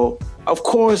you know, of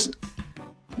course,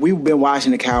 we've been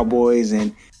watching the Cowboys,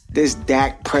 and this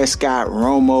Dak Prescott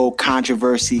Romo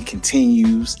controversy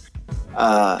continues,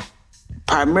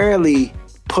 primarily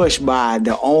pushed by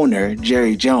the owner,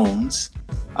 Jerry Jones,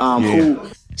 who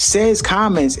says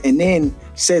comments and then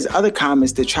says other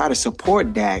comments to try to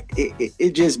support Dak.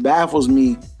 It just baffles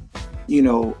me, you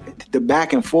know, the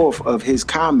back and forth of his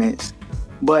comments.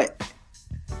 But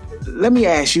let me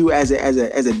ask you, as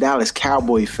a Dallas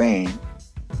Cowboy fan,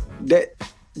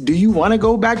 do you want to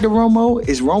go back to Romo?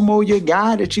 Is Romo your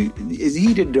guy? Is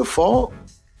he the default,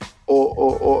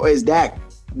 or is Dak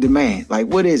the man? Like,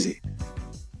 what is it?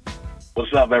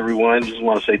 What's up, everyone? Just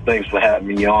want to say thanks for having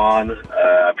me on.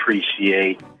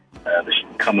 Appreciate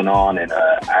coming on, and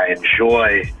I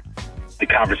enjoy the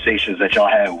conversations that y'all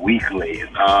have weekly.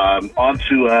 On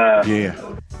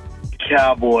to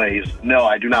Cowboys. No,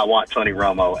 I do not want Tony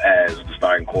Romo as the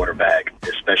starting quarterback,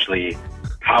 especially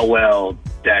how well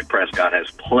Dak Prescott has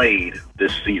played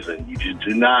this season. You just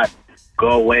do not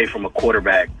go away from a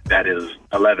quarterback that is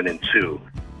 11-2.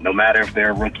 No matter if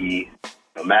they're a rookie,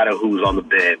 no matter who's on the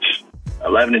bench,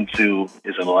 11-2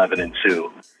 is an 11-2.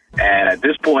 And at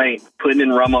this point, putting in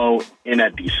Romo in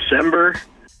at December,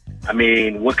 I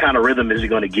mean, what kind of rhythm is he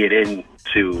going to get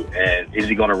into? And is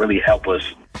he going to really help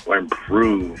us or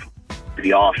improve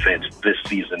the offense this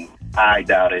season? I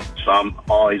doubt it. So I'm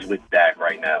always with Dak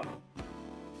right now.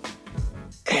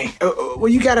 Hey, well,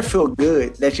 you got to feel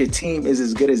good that your team is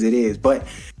as good as it is. But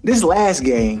this last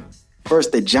game versus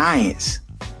the Giants,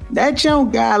 that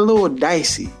jump got a little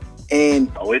dicey. And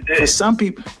for some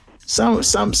people,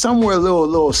 some were a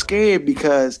little scared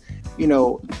because, you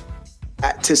know,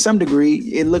 to some degree,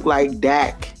 it looked like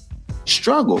Dak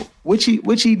struggled, which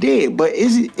he did. But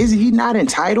is he not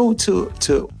entitled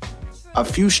to a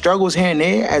few struggles here and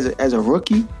there as a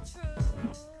rookie?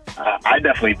 I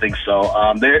definitely think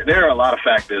so. There are a lot of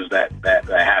factors that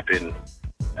happen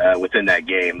within that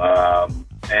game,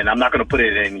 and I'm not going to put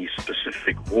it in any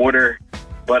specific order.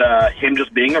 But him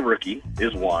just being a rookie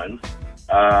is one.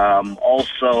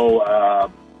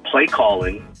 Also, play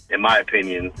calling, in my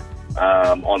opinion,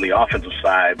 on the offensive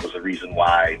side was a reason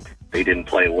why they didn't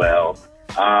play well.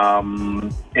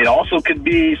 It also could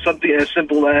be something as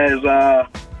simple as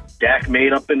Dak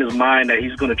made up in his mind that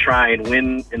he's going to try and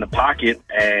win in the pocket,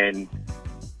 and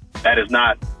that is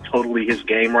not totally his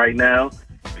game right now,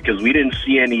 because we didn't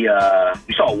see any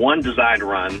we saw one designed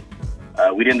run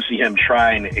We didn't see him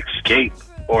try and escape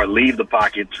or leave the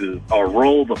pocket or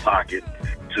roll the pocket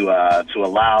to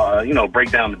allow,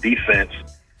 break down the defense.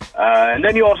 And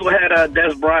then you also had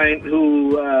Dez Bryant,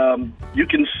 who you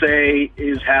can say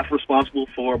is half responsible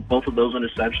for both of those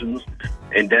interceptions.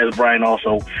 And Dez Bryant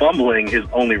also fumbling his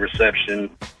only reception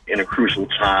in a crucial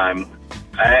time.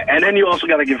 And then you also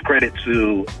got to give credit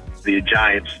to the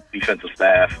Giants defensive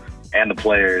staff and the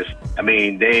players. I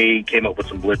mean, they came up with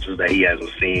some blitzes that he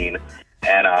hasn't seen.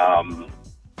 And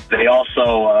they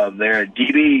also, their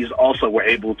DBs also were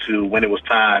able to, when it was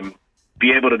time,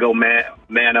 be able to go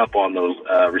man up on those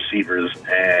receivers,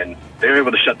 and they were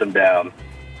able to shut them down.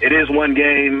 It is one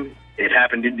game. It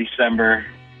happened in December.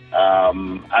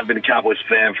 I've been a Cowboys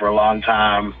fan for a long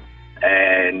time,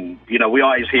 and, we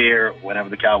always hear whenever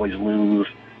the Cowboys lose,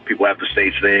 people have to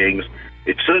say things.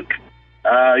 It took,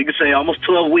 you could say, almost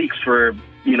 12 weeks for,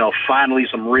 finally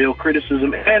some real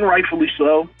criticism, and rightfully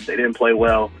so. They didn't play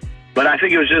well. But I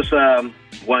think it was just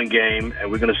one game,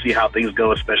 and we're going to see how things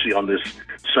go, especially on this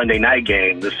Sunday night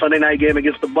game. The Sunday night game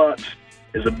against the Bucs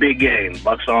is a big game.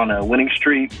 Bucs are on a winning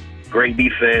streak, great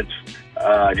defense.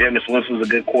 Jameis Winston's a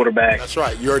good quarterback. That's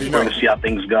right. You already know. We're going to see how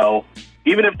things go.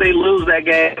 Even if they lose that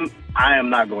game, I am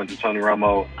not going to Tony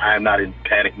Romo. I am not in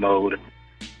panic mode.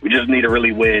 We just need to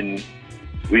really win.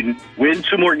 We win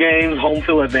 2 more games, home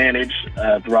field advantage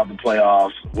throughout the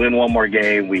playoffs. Win 1 more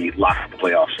game, we lock the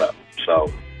playoffs up.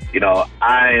 So,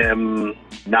 I am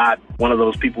not one of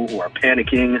those people who are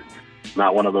panicking,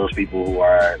 not one of those people who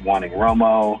are wanting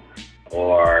Romo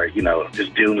or,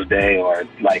 just doomsday, or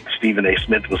like Stephen A.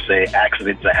 Smith would say,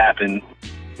 accident to happen,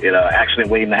 accident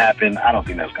waiting to happen. I don't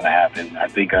think that's going to happen. I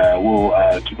think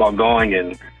we'll keep on going,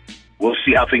 and we'll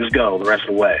see how things go the rest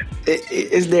of the way.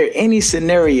 Is there any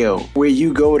scenario where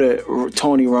you go to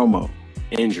Tony Romo?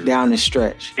 Injury. Down the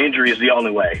stretch. Injury is the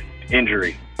only way.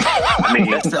 Injury. I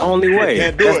mean, that's the only way.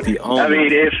 That's the only way.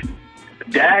 If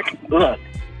Dak, look,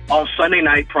 on Sunday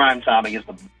night primetime against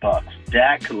the Bucs,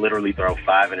 Dak could literally throw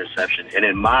 5 interceptions. And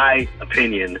in my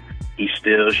opinion, he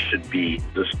still should be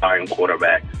the starting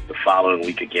quarterback the following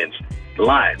week against the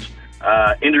Lions.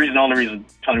 Injury is the only reason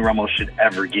Tony Romo should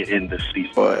ever get in this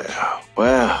season.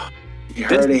 Well, you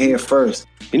heard it here first.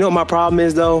 You know what my problem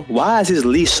is, though? Why is his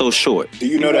leash so short? Do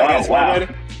you know that answer already?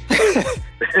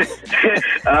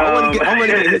 I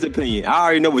want to get his opinion. I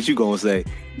already know what you're going to say.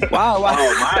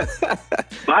 Why?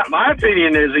 My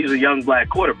opinion is he's a young black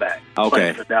quarterback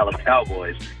playing for the Dallas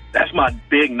Cowboys. That's my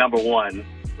big number one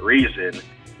reason.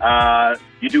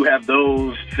 You do have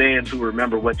those fans who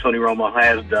remember what Tony Romo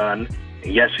has done.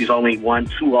 And yes, he's only won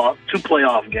 2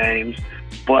 playoff games,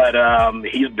 but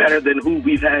he's better than who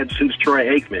we've had since Troy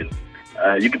Aikman.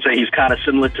 You could say he's kind of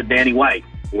similar to Danny White,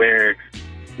 where,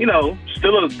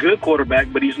 still a good quarterback,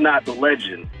 but he's not the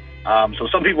legend. So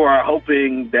some people are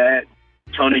hoping that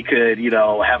Tony could,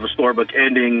 have a storybook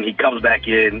ending. He comes back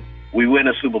in, we win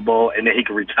a Super Bowl, and then he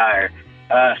can retire.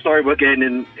 Storybook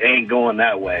ending ain't going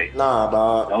that way. Nah,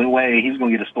 dog. The only way he's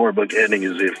going to get a storybook ending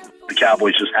is if the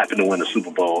Cowboys just happen to win the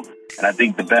Super Bowl. And I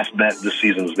think the best bet this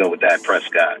season is go with Dak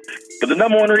Prescott. But the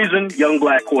number one reason, young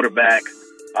black quarterback.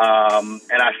 And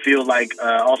I feel like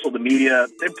also the media,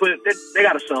 they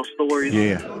got to sell stories.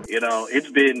 Yeah. It's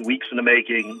been weeks in the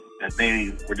making that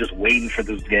they were just waiting for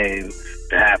this game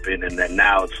to happen, and then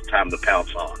now it's time to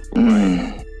pounce on.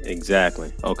 Right.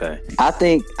 Exactly. Okay. I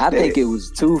think it was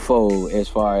twofold as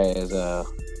far as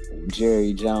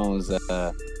Jerry Jones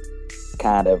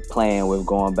kind of playing with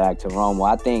going back to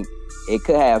Romo. I think it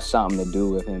could have something to do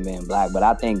with him being black, but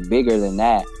I think bigger than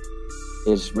that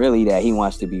is really that he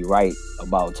wants to be right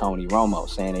about Tony Romo,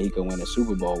 saying that he could win a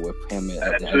Super Bowl with him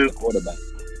as the quarterback.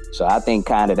 So I think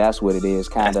kind of that's what it is,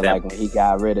 kind of like when he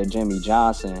got rid of Jimmy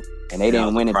Johnson, and they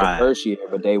didn't win it the first year,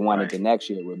 but they won it the next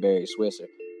year with Barry Switzer.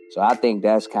 So I think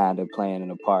that's kind of playing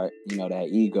a part, that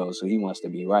ego, so he wants to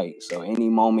be right. So any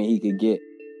moment he could get,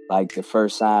 like, the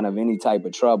first sign of any type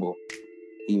of trouble,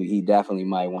 he definitely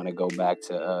might want to go back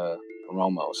to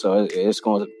Romo. So it's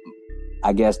going to,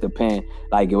 I guess, depend,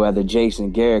 like, whether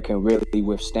Jason Garrett can really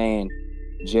withstand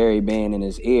Jerry being in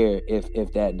his ear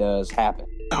if that does happen.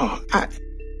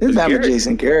 This time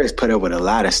Jason Garrett's put up with a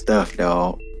lot of stuff,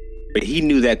 though. But he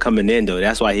knew that coming in, though.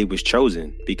 That's why he was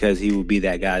chosen, because he would be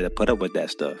that guy that put up with that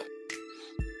stuff.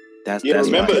 That's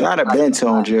remember. I'd have been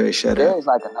told Jerry, shut up. Jerry's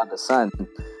like another son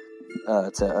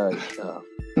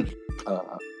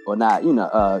or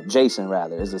not, Jason,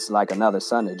 rather. Is just like another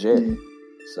son of Jerry. Mm-hmm.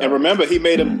 So, and remember, he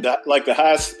made him the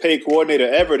highest paid coordinator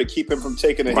ever to keep him from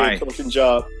taking a head coaching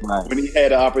job when he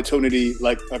had an opportunity,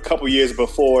 like a couple years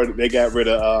before they got rid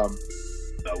of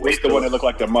What's the one that looked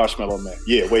like the Marshmallow Man?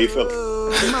 Yeah, Wade Phillips.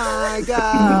 Oh my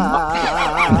God.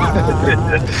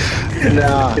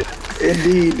 Nah,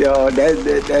 indeed, dog.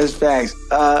 That's facts.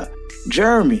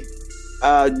 Jeremy,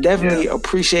 definitely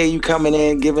appreciate you coming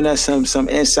in, giving us some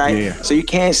insight. Yeah. So you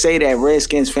can't say that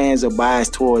Redskins fans are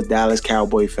biased towards Dallas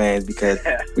Cowboy fans because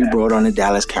we brought on a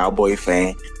Dallas Cowboy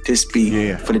fan to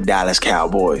speak for the Dallas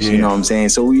Cowboys. You know what I'm saying?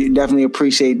 So we definitely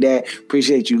appreciate that.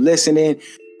 Appreciate you listening.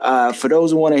 For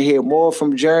those who want to hear more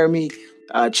from Jeremy,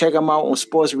 check him out on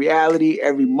Sports Reality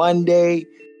every Monday.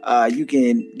 You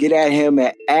can get at him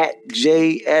at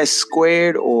JS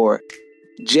Squared or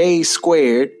J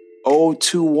Squared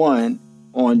 021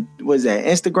 on, what is that,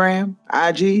 Instagram,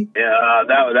 IG? Yeah,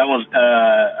 that was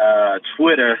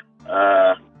Twitter,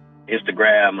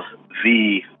 Instagram,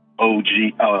 the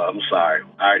OG. Oh, I'm sorry.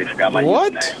 I already forgot my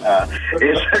username.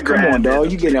 Instagram. Come on,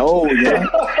 dog. You getting old, yeah.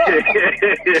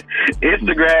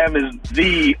 Instagram is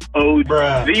the _OG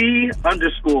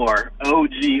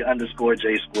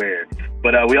J Squared.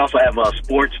 But we also have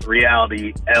Sports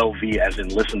Reality LV, as in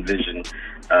Listen Vision.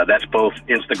 That's both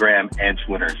Instagram and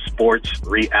Twitter. Sports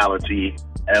Reality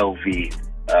LV.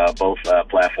 Both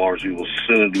platforms. We will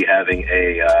soon be having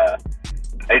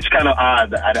it's kind of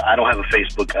odd. I don't have a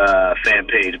Facebook fan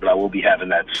page, but I will be having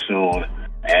that soon.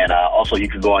 And also, you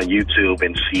can go on YouTube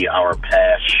and see our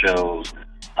past shows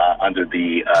under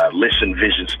the Listen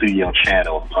Vision Studio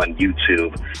channel on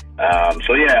YouTube.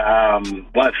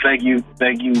 Want to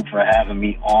thank you for having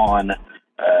me on.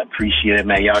 Appreciate it,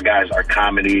 man. Y'all guys are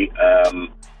comedy.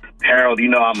 Harold, you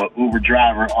know I'm an Uber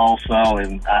driver also,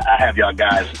 and I have y'all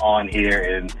guys on here,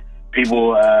 and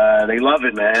people, they love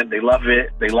it, man. They love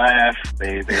it. They laugh.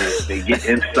 They get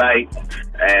insight.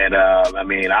 And,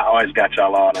 I always got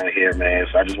y'all on here, man.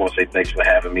 So I just want to say thanks for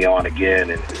having me on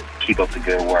again and keep up the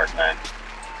good work, man.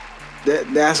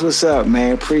 That's what's up,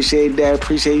 man. Appreciate that.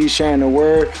 Appreciate you sharing the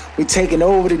word. We taking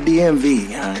over the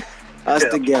DMV, us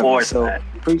together. Of course, so man.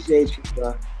 Appreciate you,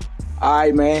 bro. All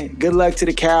right, man. Good luck to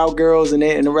the Cowgirls and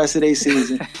the rest of their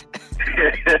season.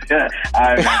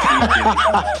 All right,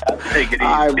 take it easy.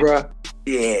 All right, bro.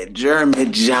 Yeah, Jeremy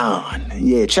John.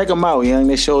 Yeah, check him out, young.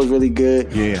 This show is really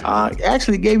good. Yeah.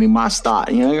 Actually gave me my start,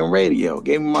 in radio.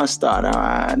 Gave me my start.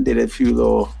 I did a few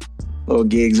little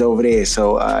gigs over there.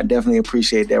 So definitely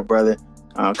appreciate that, brother,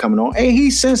 coming on. Hey,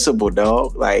 he's sensible,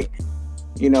 dog. Like,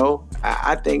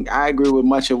 I think I agree with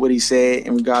much of what he said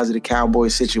in regards to the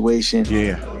Cowboys situation.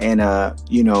 Yeah. And,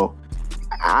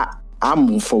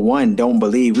 I'm for one, don't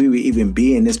believe we would even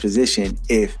be in this position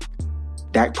if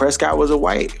Dak Prescott was a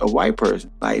white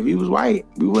person. Like, if he was white,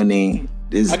 we wouldn't even.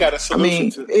 I got a solution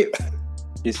to it.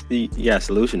 You got a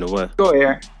solution to what? Go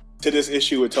ahead. To this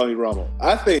issue with Tony Romo.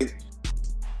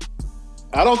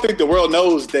 I don't think the world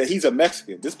knows that he's a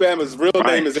Mexican. This man's real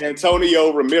name is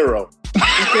Antonio Romero.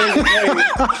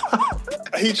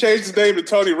 He changed his name to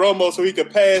Tony Romo so he could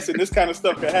pass and this kind of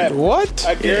stuff could happen. What?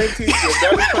 I guarantee you, if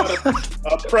that was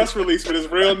a press release with his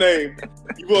real name,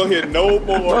 you won't hear no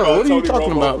more about what are Tony you talking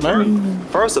Romo. about, man?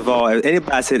 First of all, if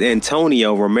anybody said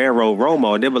Antonio Romero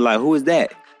Romo, they were like, who is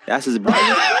that? That's his brother.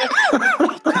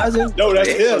 Cousin? No, that's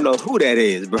they him. don't know who that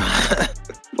is, bro.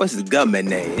 What's his government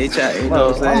name? You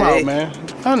know what I'm saying? I'm out, man.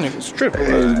 That nigga's tripping.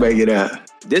 Let's make it up.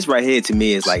 This right here to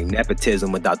me is like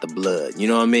nepotism without the blood. You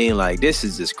know what I mean? Like, this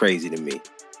is just crazy to me.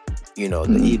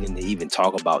 To even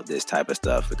talk about this type of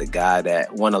stuff with the guy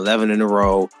that won 11 in a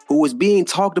row, who was being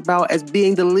talked about as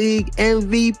being the league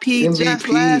MVP. Just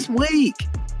last week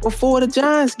before the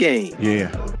Giants game. Yeah.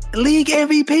 League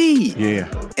MVP.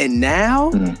 Yeah. And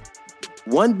now,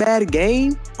 one bad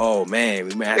game? Oh, man.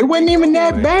 It wasn't even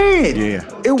that bad. Yeah.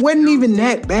 It wasn't even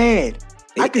that bad.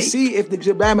 I could see if the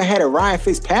Alabama had a Ryan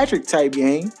Fitzpatrick type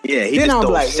game. Yeah, he just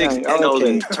threw 6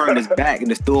 and turned his back and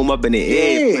just threw him up in the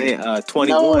air playing 21.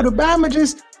 No, the Alabama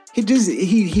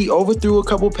he overthrew a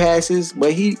couple passes,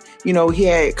 but he had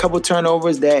a couple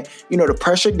turnovers that, the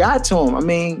pressure got to him. I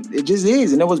mean, it just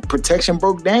is. And it was protection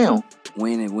broke down.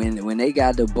 When they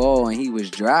got the ball and he was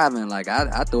driving, like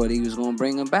I thought he was gonna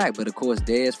bring him back, but of course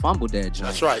Dez fumbled that joint.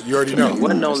 That's right. You already know. It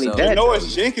wasn't only that. Noah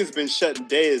Jenkins been shutting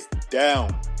Dez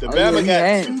down. The Bama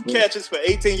got 2 catches for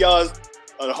 18 yards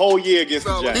a whole year against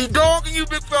the Giants. He dogging you,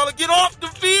 big fella. Get off the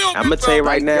field. I'm gonna tell you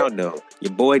right now, though,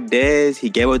 your boy Dez, he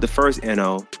gave up the first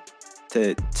NO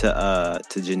to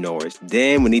Janoris.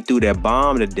 Then when he threw that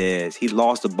bomb to Dez, he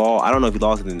lost the ball. I don't know if he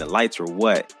lost it in the lights or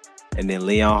what. And then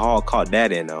Leon Hall caught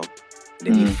that NO.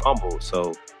 Then he fumbled.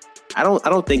 So I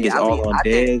don't think it's all on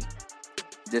Dez.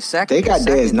 The second they got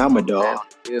Dez number, dog.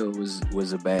 It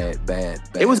was a bad.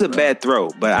 It was a bad throw,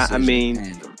 but I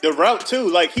mean the route too.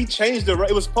 Like he changed the route.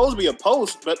 It was supposed to be a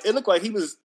post, but it looked like he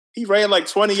was he ran like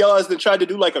 20 yards and tried to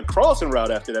do like a crossing route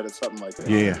after that or something like that.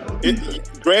 Yeah.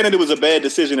 Granted, it was a bad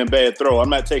decision and bad throw. I'm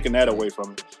not taking that away from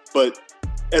him. But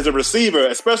as a receiver,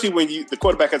 especially when the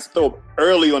quarterback has to throw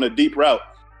early on a deep route,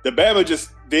 the Bama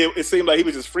just did. It seemed like he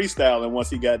was just freestyling once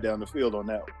he got down the field on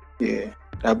that one. Yeah,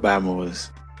 that Bama was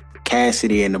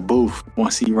Cassidy in the booth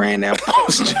once he ran that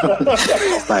post jump.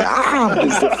 It's like,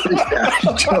 it's the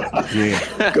freestyle jump.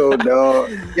 Yeah. Go, dog.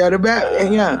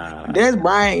 Yeah, there's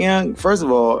Bryant Young. First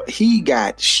of all, he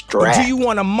got strapped. Do you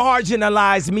want to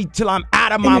marginalize me till I'm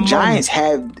out of my And the Giants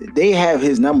have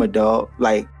his number, dog.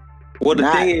 Like, well,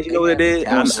 the thing is, you know what it is?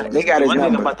 They got his one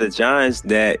number. thing about the Giants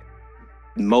that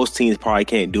most teams probably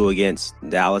can't do against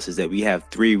Dallas is that we have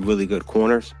 3 really good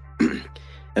corners.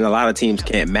 And a lot of teams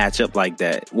can't match up like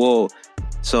that. Well,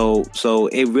 so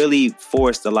it really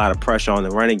forced a lot of pressure on the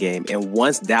running game. And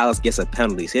once Dallas gets a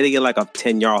penalty, say they get like a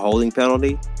 10-yard holding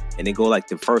penalty, and they go like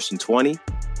the 1st and 20,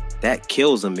 that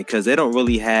kills them because they don't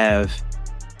really have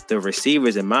the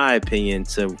receivers, in my opinion,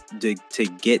 to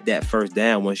get that first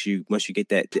down once you get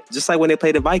that. Just like when they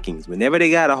play the Vikings, whenever they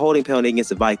got a holding penalty against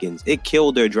the Vikings, it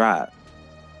killed their drive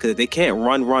because they can't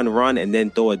run, and then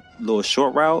throw a little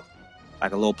short route,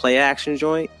 like a little play action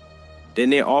joint, then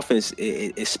their offense,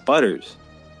 it sputters.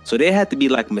 So they have to be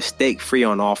like mistake free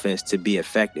on offense to be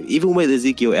effective. Even with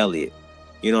Ezekiel Elliott,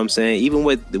 you know what I'm saying? Even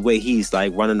with the way he's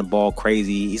like running the ball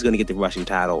crazy, he's going to get the rushing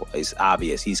title. It's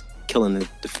obvious. He's killing the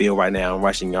field right now in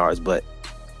rushing yards. But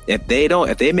if they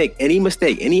make any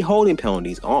mistake, any holding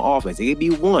penalties on offense, it could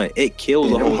be one. It kills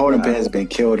the whole holding penalties been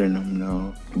killed in them,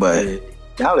 no. But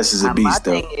Dallas is a beast,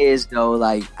 though. My thing is, though,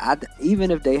 like, even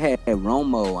if they had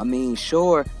Romo, I mean,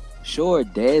 sure,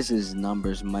 Dez's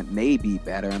numbers may be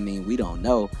better. I mean, we don't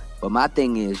know. But my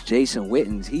thing is, Jason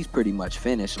Witten's, he's pretty much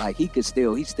finished. Like, he's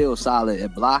still solid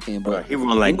at blocking, but he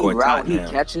run like route he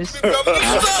catches.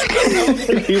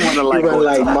 He run like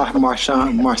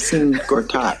Marcin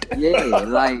Gortat. Yeah,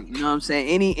 like, you know what I'm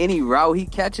saying? Any route he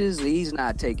catches, he's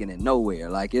not taking it nowhere.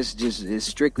 Like, it's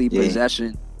strictly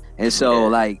possession. And so,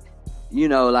 like, you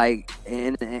know, like,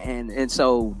 and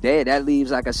so that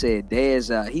leaves, like I said,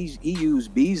 he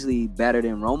used Beasley better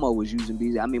than Romo was using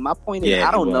Beasley. I mean, my point is, I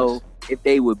don't know if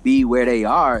they would be where they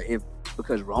are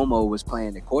because Romo was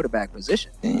playing the quarterback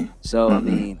position. So I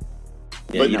mean,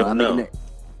 but you don't know.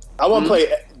 I want to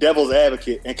play devil's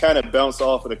advocate and kind of bounce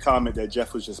off of the comment that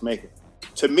Jeff was just making.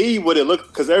 To me, what it looked,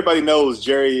 because everybody knows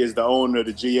Jerry is the owner,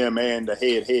 the GM, and the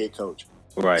head coach.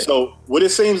 Right. So what it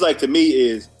seems like to me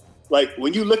is, like,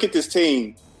 when you look at this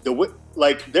team,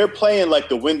 they're playing like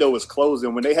the window is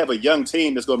closing when they have a young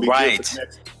team that's going to be good for the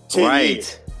next 10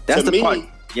 years. That's to the me, part.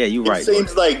 Yeah, you're right. It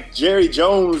seems like Jerry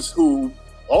Jones, who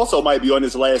also might be on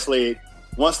his last leg,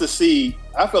 wants to see.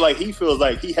 I feel like he feels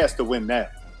like he has to win now.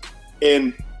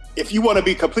 And if you want to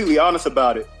be completely honest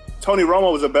about it, Tony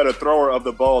Romo was a better thrower of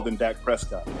the ball than Dak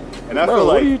Prescott. And I feel like,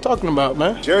 what are you talking about,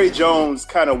 man? Jerry Jones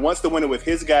kind of wants to win it with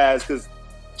his guys because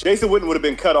Jason Witten would have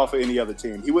been cut off of any other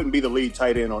team. He wouldn't be the lead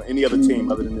tight end on any other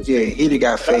team other than this team. He'd have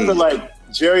got faded. I feel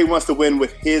like Jerry wants to win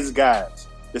with his guys.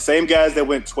 The same guys that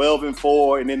went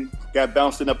 12-4 and then got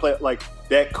bounced in the play. Like,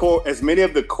 that core, as many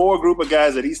of the core group of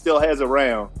guys that he still has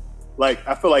around, like,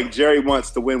 I feel like Jerry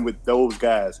wants to win with those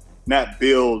guys, not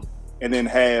build and then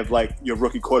have, like, your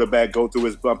rookie quarterback go through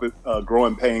his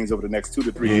growing pains over the next 2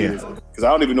 to 3 years. Because I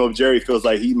don't even know if Jerry feels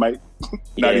like he might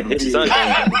not even his be son.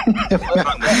 That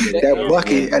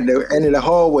bucket at the end of the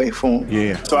hallway for him.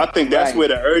 Yeah. So I think that's where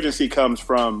the urgency comes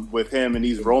from with him and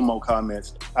these Romo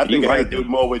comments. I think it has to do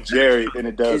more with Jerry than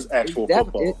it does actual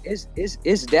football.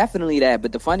 It's definitely that.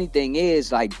 But the funny thing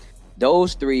is, like,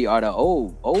 those 3 are the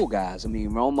old guys. I mean,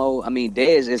 Romo. I mean,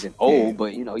 Dez isn't old,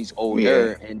 but you know he's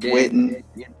older. And then Witten,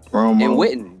 Romo, and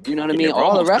Witten. You know what I mean?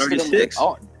 All the rest 36.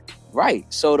 of them, right?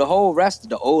 So the whole rest of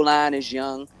the O line is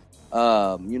young.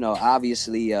 You know,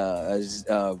 obviously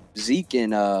Zeke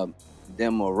and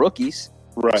them are rookies.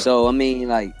 Right. So I mean,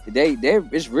 like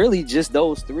it's really just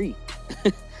those 3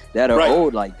 that are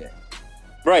old like that.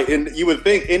 Right, and you would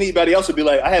think anybody else would be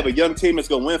like, I have a young team that's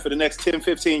going to win for the next 10,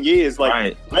 15 years.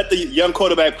 Like, let the young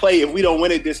quarterback play. If we don't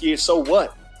win it this year, so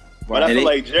what? But I feel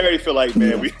like Jerry feel like,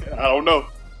 man, I don't know.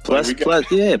 Plus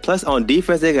on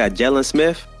defense, they got Jalen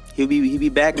Smith. He'll be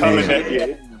back.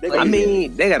 I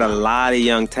mean, they got a lot of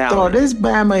young talent. So this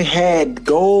Bama had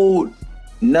gold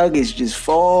nuggets just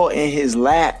fall in his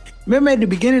lap. Remember at the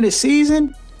beginning of the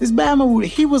season, this Bama,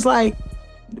 he was like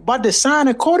about to sign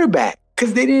a quarterback.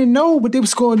 Because they didn't know what they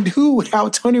was going to do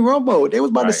without Tony Romo. They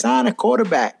was about to sign a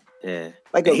quarterback. Yeah.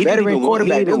 Like a veteran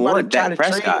quarterback. They didn't want Dak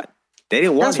Prescott. They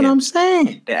didn't want That's him. what I'm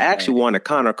saying. They actually wanted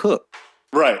Connor Cook.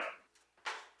 Right.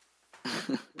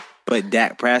 But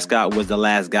Dak Prescott was the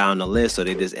last guy on the list, so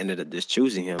they just ended up just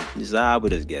choosing him. Just we'll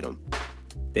just get him.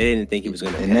 They didn't think he was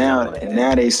gonna. And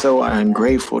now they so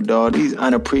ungrateful, dog. These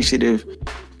unappreciative.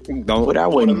 What I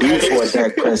wouldn't do for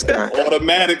Dak Prescott.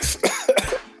 Automatics.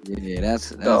 Yeah,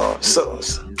 that's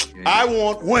I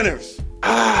want winners.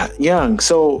 Young.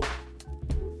 So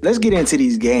let's get into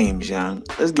these games, Young.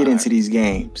 Let's get into these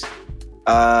games.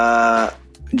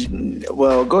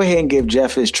 Well, go ahead and give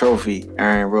Jeff his trophy,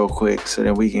 Aaron, real quick, so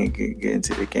that we can get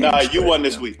into the game. Nah, you won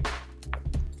this week.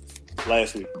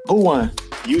 Last week. Who won?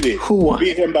 You did. Who won? You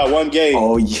beat him by one game.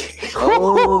 Oh, yeah.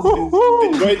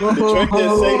 The joint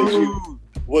that saved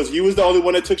you was the only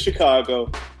one that took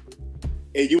Chicago,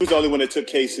 and you was the only one that took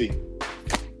KC.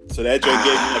 So that joint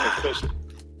gave you like a cushion.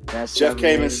 Jeff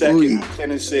came in second,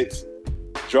 10-6.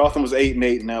 Jotham was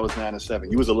 8-8, and now it's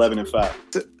 9-7. You was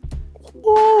 11-5.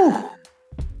 Woo.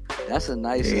 That's a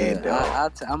nice.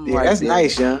 I'm right that's there.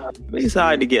 nice, Young. It's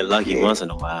hard to get lucky once in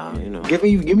a while, you know. Give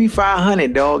me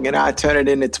 500, dog, and I'll turn it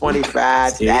into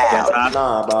 25. See, that's how I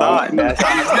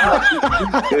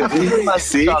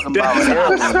See, talking about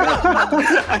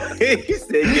he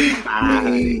said, "Give me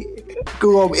 500."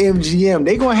 Go up MGM.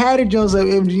 They gonna have the Jones up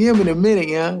MGM in a minute,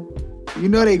 Young. You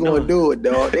know they gonna do it,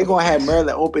 dog. They gonna have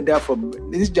Maryland opened up for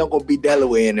this. Junk gonna be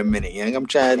Delaware in a minute, Young. I'm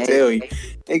trying to tell you,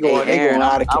 they going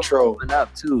out of control. I'm warming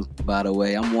up too, by the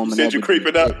way. I'm warming up. Said you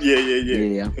creeping up? Yeah.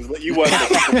 You wasn't.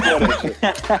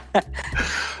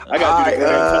 I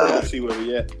got to see where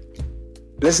we at.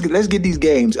 Let's get these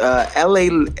games. LA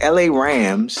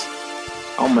Rams.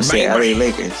 I'm gonna say LA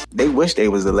Lakers. They wish they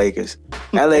was the Lakers.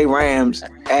 LA Rams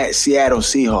at Seattle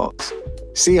Seahawks.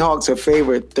 Seahawks are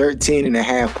favored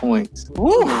 13.5 points.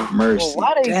 Woo. Mercy. Well,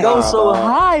 why they go so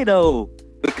high though?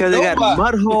 Because they got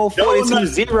Mudhole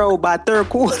 42-0 by third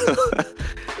quarter.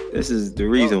 This is the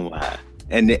reason why.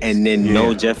 And then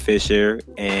no Jeff Fisher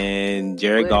and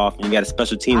Jared Goff. And you got a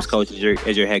special teams coach as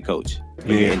your head coach.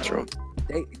 Your interim.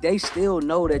 They still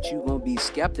know that you're gonna be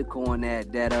skeptical on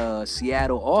that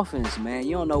Seattle offense, man.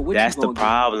 You don't know what. That's the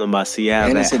problem about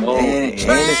Seattle.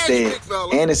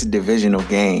 And it's a divisional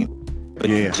game. But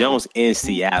Jones in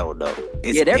Seattle though.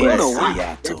 They're gonna win.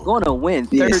 They're gonna win.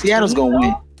 Yeah, Seattle's gonna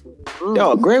win.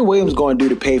 Dog, Greg Williams going to do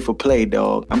the pay for play,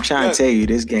 dog. I'm trying to tell you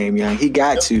this game, Young. He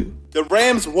got to. The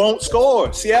Rams won't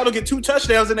score. Seattle get 2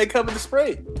 touchdowns and they cover the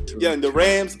spread. Yeah, and the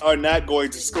Rams are not going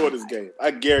to score this game.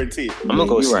 I guarantee it. I'm going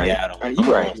to go Seattle.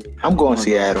 You're right. I'm going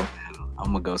Seattle.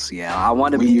 I'm going to go Seattle. I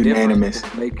want to be unanimous.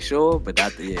 Make sure, but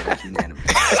that's unanimous.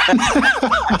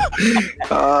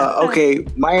 Okay,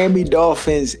 Miami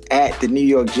Dolphins at the New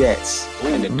York Jets.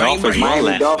 And the Dolphins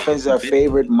Miami Dolphins are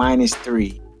favored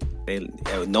 -3.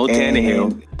 No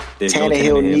Tannehill.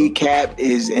 Tannehill kneecap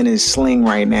is in his sling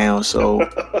right now, so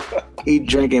he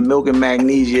drinking milk and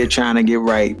magnesia trying to get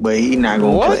right, but he not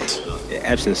gonna play. Yeah,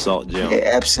 Epsom salt, Joe. Yeah,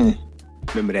 Epsom.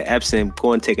 Remember that Epsom?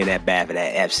 Go and taking that bath of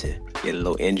that Epsom. Get a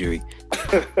little injury.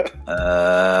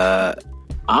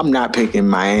 I'm not picking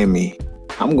Miami.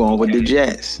 I'm going with the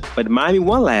Jets. But Miami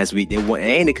won last week. They won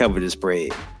and they covered the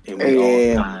spread.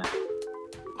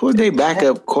 Who's their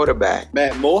backup quarterback?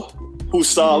 Matt Moore, who's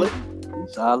solid.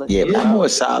 Yeah, Matt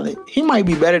Moore's solid. He might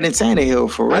be better than Tannehill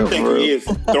for real. I think he is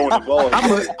throwing the ball.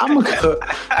 I'm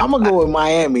gonna go with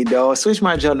Miami, dog. Switch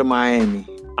my jump to Miami.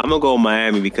 I'm gonna go with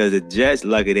Miami because the Jets,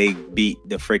 lucky they beat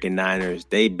the freaking Niners.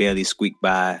 They barely squeaked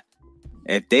by.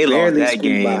 If they lost that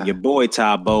game, your boy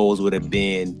Todd Bowles would have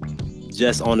been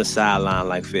just on the sideline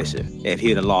like Fisher. If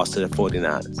he'd have lost to the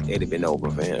 49ers, it'd have been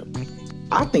over for him.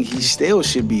 I think he still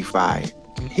should be fired.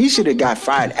 He should have got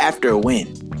fired after a win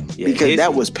because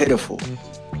that was pitiful.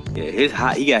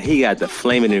 Yeah, he got the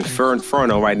flaming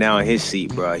inferno right now in his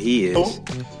seat, bro. He is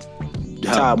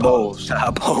Todd Bowles.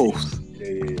 Todd Bowles.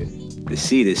 Yeah. The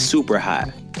seat is super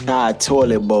hot. Todd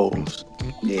Toilet Bowles.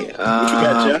 Yeah. What you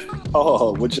got, Jeff?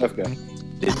 Oh, what Jeff got?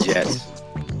 The Jets.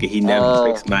 He never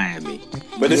fixed Miami.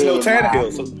 But there's no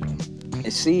Tannehill. So.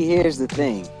 And see, here's the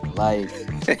thing. Like,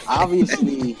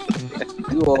 obviously,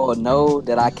 you all know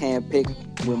that I can't pick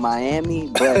with Miami,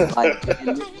 but like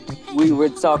we were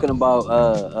talking about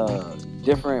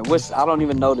different. I don't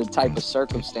even know the type of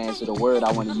circumstance or the word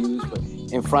I want to use, but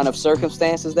in front of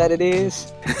circumstances that it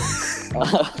is.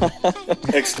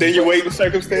 Extenuating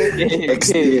circumstances. Yeah.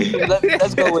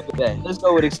 Let's go with that. Let's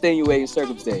go with extenuating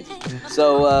circumstances.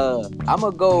 So I'm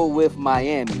gonna go with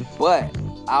Miami, but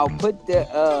I'll put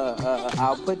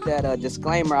that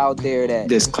disclaimer out there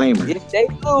that if they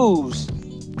lose,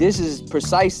 this is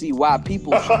precisely why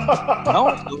people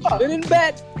shouldn't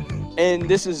bet, and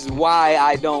this is why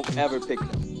I don't ever pick them.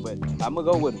 But I'm gonna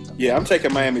go with them. Yeah, I'm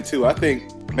taking Miami too. I think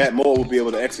Matt Moore will be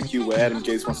able to execute what Adam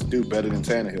Gase wants to do better than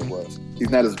Tannehill was. He's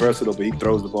not as versatile, but he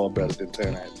throws the ball better than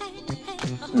Tannehill.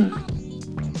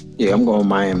 Yeah, I'm going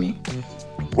Miami.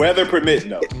 Weather permitting,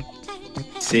 though.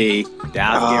 See,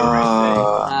 that was getting ready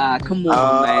to say. Come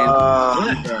on,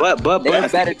 man. But They're a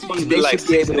better team. They should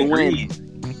be able to win.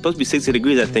 Supposed to be 60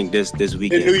 degrees, I think, this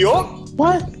weekend. In New York?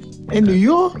 What? In New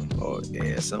York? Oh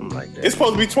yeah, something like that. It's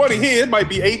supposed to be 20 here. It might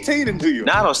be 18 in New York.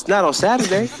 Not on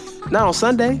Saturday. Not on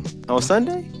Sunday. On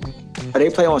Sunday? Oh, they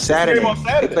play on Saturday.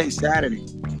 They play Saturday.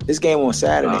 This game on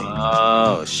Saturday.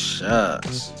 Oh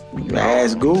shucks.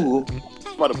 Ask Google.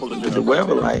 I'm about to pull the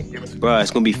weather like. Bro,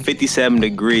 it's gonna be 57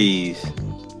 degrees.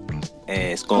 And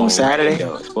it's going on Saturday?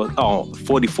 It's supposed,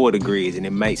 44 degrees, and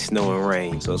it might snow and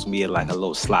rain. So it's gonna be like a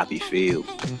little sloppy field.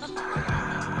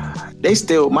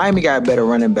 Miami got a better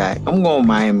running back. I'm going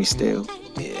Miami still.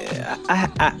 Yeah,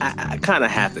 I kind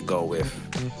of have to go with.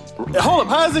 Hold up,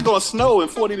 how is it gonna snow in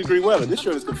 40-degree weather? This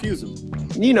shirt is confusing.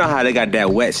 You know how they got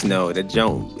that wet snow. The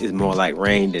junk is more like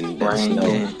rain than snow.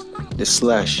 Yeah. The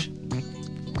slush.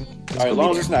 All right, as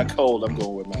long as it's not cold, I'm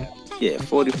going with Miami. Yeah,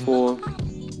 44.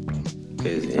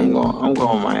 I'm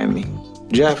going Miami.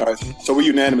 Jeff. All right, so we're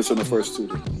unanimous on the first two.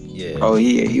 Yeah. Oh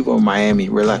yeah, you go Miami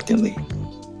reluctantly.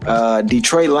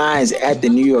 Detroit Lions at the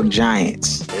New York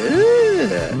Giants.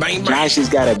 Giants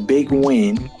just got a big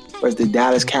win versus the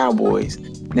Dallas Cowboys.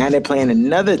 Now they're playing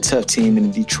another tough team in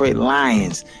the Detroit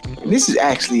Lions. And this is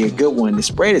actually a good one. The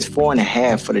spread is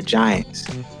 4.5 for the Giants.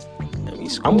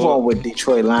 I'm going with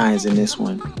Detroit Lions in this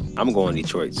one. I'm going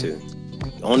Detroit too.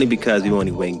 Only because we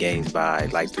only win games by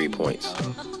like 3 points.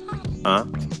 Huh?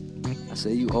 I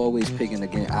say you always picking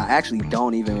again. I actually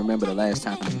don't even remember the last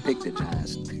time you picked the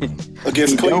Giants.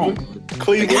 Against Cleveland.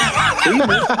 Cleveland.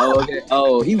 Oh, okay.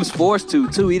 Oh, he was forced to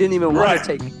too. He didn't even want to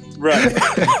take it. Right.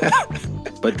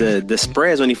 But the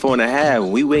spread's only 4.5.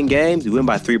 When we win games, we win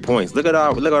by 3 points. Look at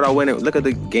our winning. Look at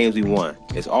the games we won.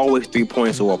 It's always 3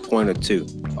 points or a point or two.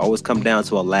 Always come down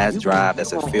to a last drive.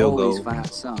 That's a field goal. Find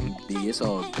something, D. It's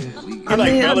all good.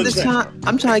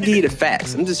 I'm trying to give you the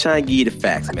facts. I'm just trying to give you the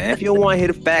facts, man. If you don't want to hear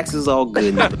the facts, it's all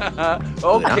good.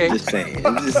 Okay. I'm just saying.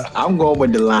 I'm going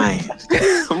with the Lions.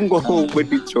 I'm going with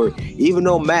Detroit. Even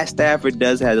though Matt Stafford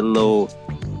does have a little,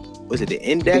 was it the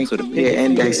index or the pinky? Yeah,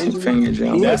 index and finger,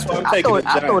 Joe. That's what I'm taking.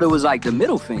 I thought it was like the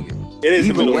middle finger. It is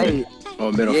the middle finger.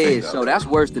 Oh, middle finger. Yeah, so that's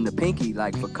worse than the pinky.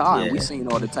 Like for Colin, Yeah. we seen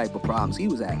all the type of problems he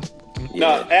was having.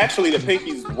 No, actually, the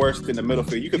pinky's worse than the middle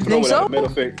finger. You can throw it without the middle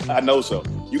finger. I know so.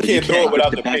 You can't throw it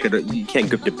without the pinky. You can't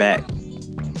grip the back.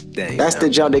 Dang, That's the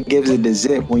jump that gives it the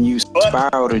zip when you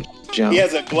spiral the jump. He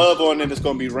has a glove on and it's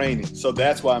going to be raining. So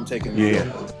that's why I'm taking it.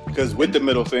 Because with the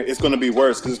middle finger, it's going to be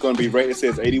worse because it's going to be rain. It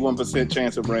says 81%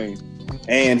 chance of rain.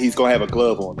 And he's going to have a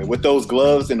glove on. And with those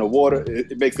gloves in the water,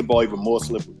 it makes the ball even more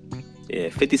slippery. Yeah,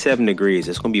 57 degrees.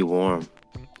 It's going to be warm.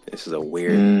 This is a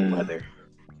weird weather.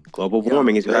 Global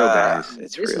warming is real, guys.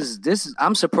 It's real. This is.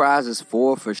 I'm surprised it's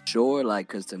 4 for sure. Like,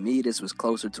 because to me, this was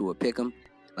closer to a pick'em.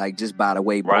 Like, just by the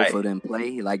way both of them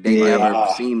play. Like, they never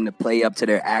seem to play up to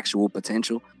their actual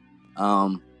potential.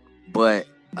 But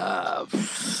I'm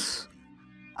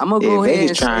gonna go ahead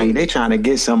and say they trying to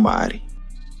get somebody.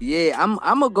 Yeah, I'm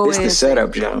gonna go ahead. It's the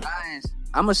setup, Joe.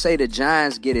 I'm gonna say the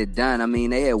Giants get it done. I mean,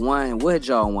 they had won. What had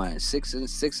y'all won? 6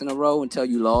 in a row until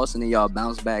you lost, and then y'all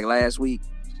bounced back last week.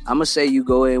 I'm gonna say you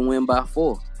go ahead and win by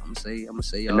 4. I'm gonna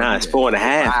say y'all. Nah, it's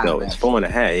 4.5 though. It's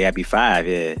 4.5. Yeah, it'd be 5.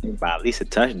 Yeah, by at least a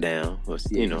touchdown. 5.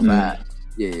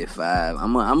 Yeah, 5.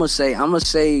 I'm gonna say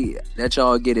that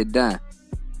y'all get it done.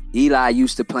 Eli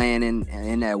used to playing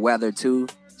in that weather too.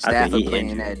 Stafford playing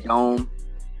in that dome.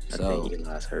 So I think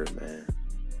Eli's hurt, man.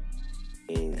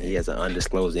 He has an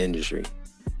undisclosed injury.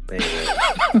 But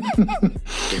anyway,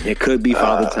 it could be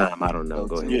Father Time. I don't know.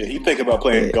 Go ahead. Yeah, he thinking about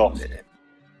playing golf.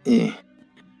 Yeah.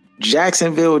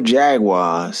 Jacksonville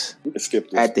Jaguars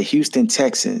at the Houston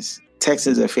Texans.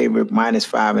 Texans are favorite minus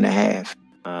 5.5.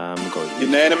 I'm going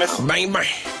unanimous.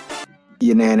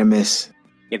 Unanimous.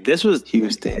 If this was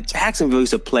Houston, Jacksonville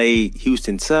used to play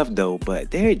Houston tough though,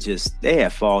 but they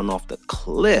have fallen off the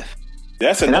cliff.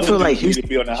 And I feel like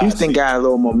Houston got a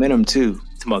little momentum too.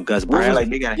 It's about Gus Bradley. Like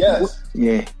they got,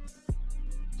 yeah.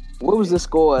 What was the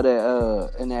score of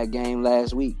that in that game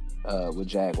last week with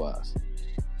Jaguars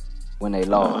when they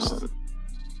lost?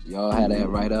 Y'all had that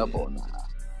right up or not?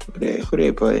 Who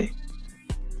they play?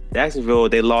 Jacksonville.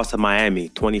 They lost to Miami,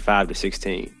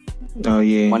 25-16. Oh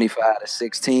yeah,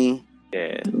 25-16.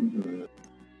 Yeah.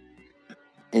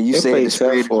 And you they said played the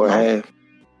spread for a half.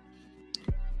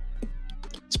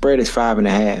 Spread is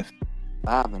 5.5.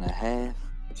 5.5.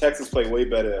 Texans play way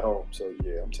better at home, so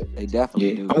yeah, I'm taking. They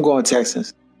definitely do. I'm going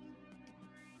Texans.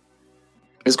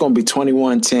 It's gonna be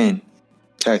 21-10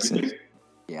 Texans.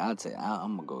 Yeah, I'll tell you.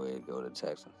 I'm gonna go ahead and go to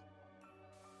Texans.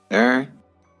 Aaron?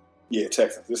 Yeah,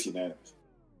 Texans. This is unanimous.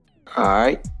 All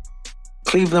right.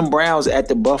 Cleveland Browns at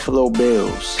the Buffalo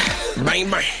Bills.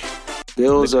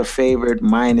 Bills are favored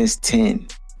 -10.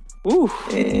 Ooh.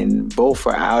 And both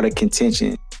are out of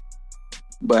contention.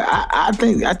 But I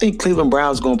think Cleveland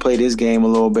Browns gonna play this game a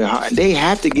little bit hard. They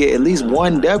have to get at least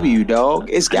one W,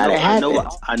 dog. It's gotta happen.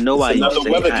 I know why It's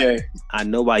another weather game. I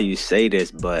know why you say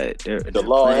this, but The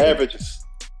law averages.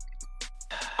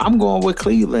 I'm going with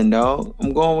Cleveland, dog.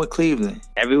 I'm going with Cleveland.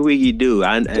 Every week you do.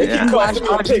 They keep calling me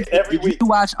a pick every week. You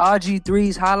watch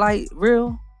RG3's highlight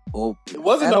reel? Or It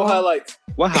wasn't no highlights.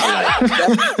 What highlight?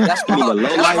 That's You mean the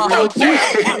low light reel?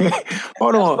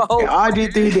 Hold on. In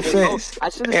RG3 defense. I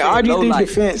should In have said low RG3 light.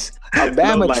 defense, Low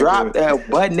Alabama light dropped a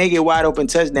butt naked wide open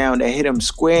touchdown that hit him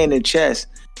square in the chest.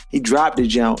 He dropped the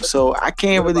jump. So I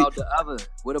can't What really.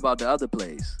 about the other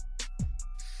plays?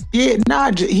 Yeah,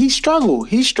 nah, he struggled.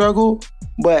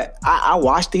 But I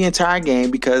watched the entire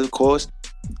game because, of course,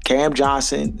 Cam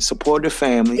Johnson supported the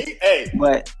family. Hey,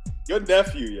 But your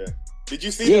nephew, yeah. Did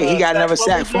you see? yeah, he got another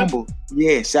sack fumble.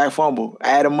 Yeah, sack fumble.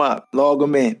 Add him up, log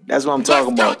him in. That's what I'm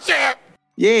talking about.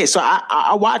 Yeah, so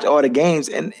I watch all the games,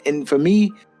 and for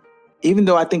me, even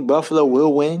though I think Buffalo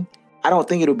will win, I don't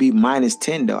think it'll be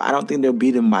 -10 though. I don't think they'll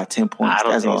beat them by 10 points.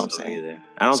 That's all I'm saying. Either.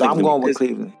 I don't So think I'm going with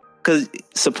Cleveland. Because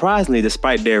surprisingly,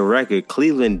 despite their record,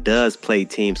 Cleveland does play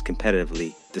teams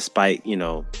competitively. Despite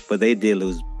but they did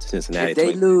lose to Cincinnati. If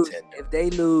they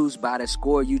lose by the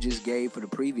score you just gave for the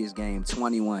previous game,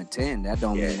 21-10, that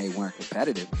don't mean they weren't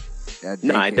competitive.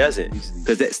 No, it doesn't.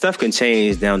 Because that stuff can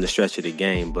change down the stretch of the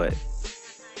game. But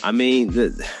I mean,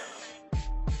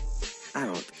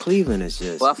 Cleveland is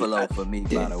just Buffalo for me.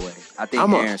 By the way, I think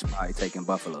Aaron's probably taking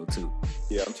Buffalo too.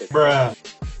 Yeah, I'm taking. Bruh.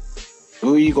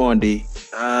 Who are you going, D?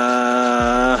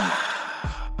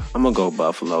 I'm gonna go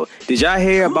Buffalo. Did y'all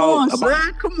hear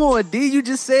Come on, D. You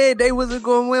just said they wasn't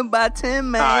going to win by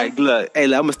 10, man. All right, look. Hey,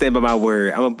 I'm gonna stand by my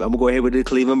word. I'm gonna go ahead with the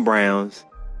Cleveland Browns.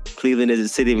 Cleveland is a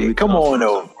city. Yeah, come on,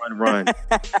 though. Run.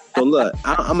 So look,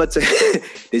 I'm gonna tell.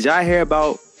 Did y'all hear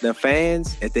about the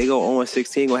fans? If they go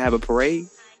 0-16, gonna have a parade?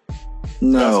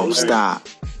 No, stop.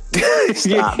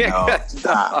 Stop.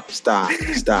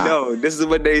 No, this is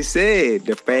what they said.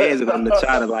 The fans are going to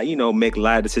try to make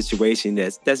light of the situation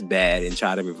that's bad and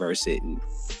try to reverse it. And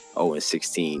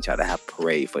 0-16, try to have a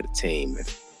parade for the team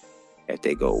if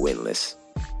they go winless.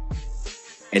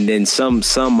 And then some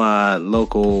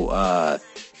local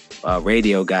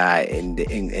radio guy in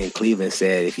Cleveland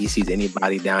said if he sees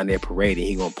anybody down there parading,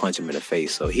 he gonna punch him in the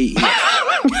face. So he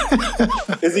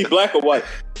Is he black or white?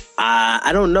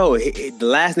 I don't know. The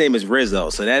last name is Rizzo,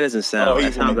 so that doesn't sound.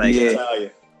 That sounds like Italian.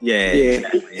 Yeah.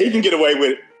 He can get away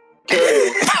with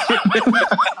it.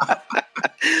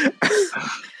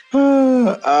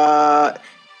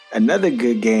 Another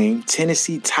good game.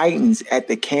 Tennessee Titans at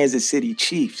the Kansas City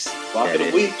Chiefs. Lock of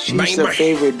the week. Chiefs are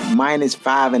favored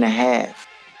 -5.5.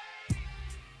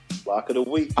 Lock of the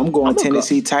week. I'm going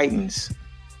Tennessee Titans.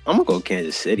 I'm gonna go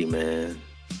Kansas City, man.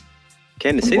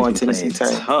 Kansas City been playing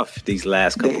tough these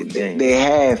last couple of games. They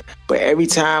have, but every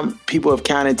time people have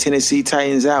counted Tennessee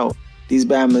Titans out, these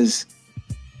Bamas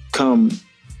come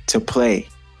to play.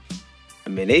 I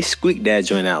mean, they squeaked that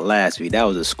joint out last week. That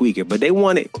was a squeaker, but they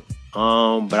won it.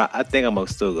 But I think I'm gonna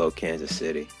still go Kansas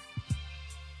City.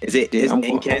 Is it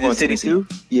in Kansas City too?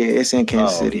 Yeah, it's in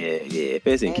Kansas City. Yeah. If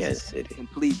it's in Kansas City,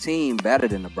 complete team better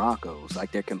than the Broncos.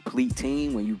 Like their complete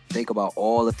team, when you think about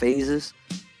all the phases.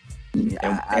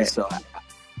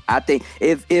 I think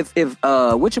if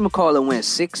whatchamacallit went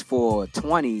 6 for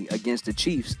 20 against the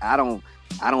Chiefs, I don't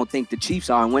think the Chiefs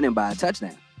aren't winning by a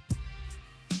touchdown.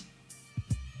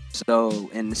 So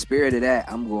in the spirit of that,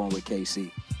 I'm going with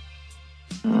KC.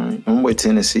 All right, I'm with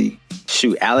Tennessee.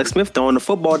 Shoot, Alex Smith throwing the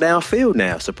football downfield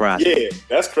now. Surprise! Yeah,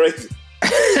 that's crazy.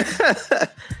 I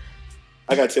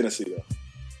got Tennessee though.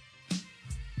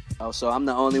 Oh, so I'm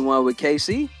the only one with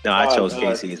KC? No, I chose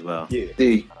KC as well. Yeah.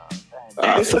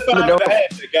 It's the 5.5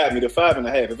 that got me. The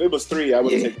 5.5. If it was 3, I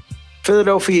would have taken.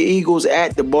 Philadelphia Eagles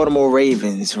at the Baltimore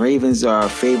Ravens. Ravens are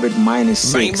favored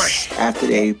 -6 after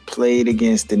they played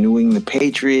against the New England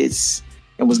Patriots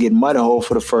and was getting mudhole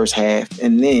for the first half,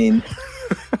 and then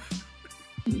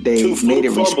they made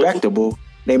it respectable.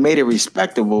 They made it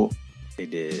respectable. They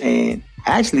did, and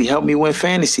actually helped me win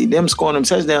fantasy. Them scoring them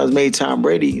touchdowns made Tom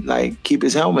Brady keep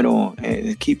his helmet on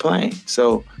and keep playing.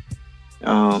 So,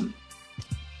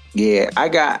 yeah, I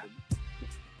got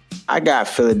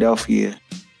Philadelphia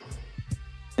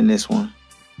in this one.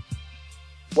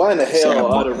 Why in the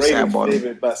hell are the Ravens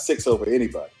favored by 6 over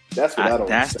anybody? That's what I don't.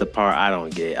 That's the part I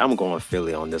don't get. I'm going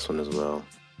Philly on this one as well.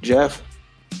 Jeff,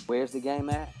 where's the game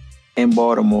at? In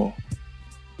Baltimore.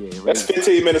 Yeah, that's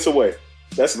 15 minutes away.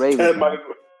 That's Ravens.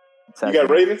 You got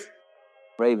Ravens?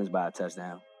 Ravens by a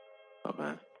touchdown.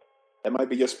 Okay. That might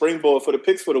be your springboard for the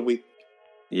picks for the week.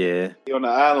 Yeah. You're on the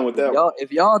island with that one.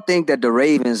 If y'all think that the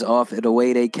Ravens off the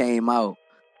way they came out,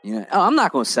 I'm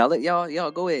not gonna sell it. Y'all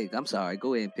go ahead. I'm sorry.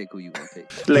 Go ahead and pick who you want to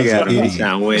pick. Look at him. He's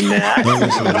trying to win now.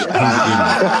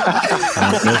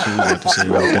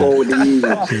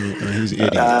 He's an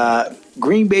idiot.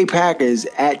 Green Bay Packers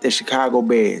at the Chicago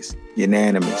Bears.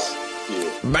 Unanimous.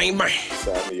 Bang, bang.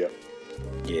 Sign me up.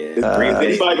 Yeah. Green Bay.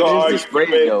 Anybody go argue?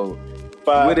 Radio.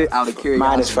 5. Out of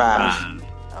curiosity. -5.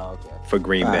 Oh, okay. For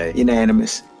Green Bay.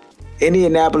 Unanimous.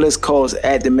 Indianapolis Colts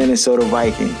at the Minnesota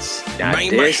Vikings. Now,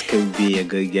 this could be a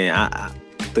good game.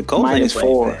 The Colts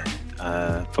 -4.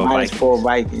 For -4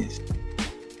 Vikings.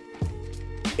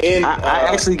 And I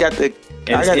actually got the.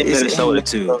 And it's in Minnesota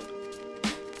too.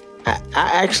 I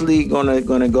actually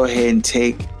gonna go ahead and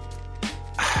take.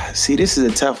 See, this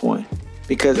is a tough one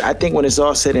because I think when it's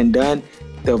all said and done,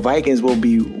 the Vikings will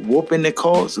be whooping the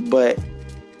Colts, but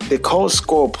the Colts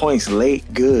score points late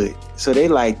good. So they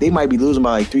might be losing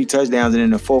by 3 touchdowns, and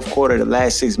in the fourth quarter, the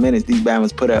last 6 minutes, these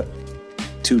Bama's put up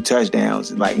 2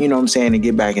 touchdowns. You know what I'm saying, to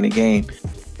get back in the game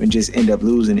and just end up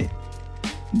losing it.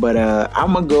 But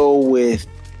I'm gonna go with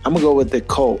the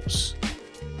Colts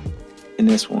in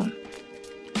this one.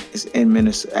 It's in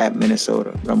at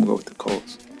Minnesota. I'm gonna go with the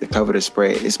Colts to cover the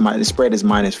spread. The spread is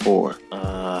 -4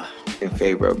 in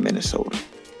favor of Minnesota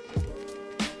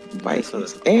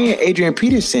Vikings. And Adrian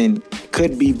Peterson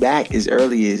could be back as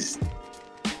early as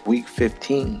week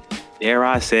 15. Dare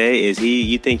I say,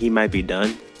 you think he might be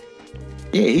done?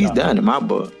 Yeah, he's done in my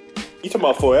book. You talking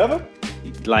about forever?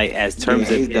 Like, as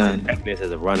terms of he's done. effectiveness as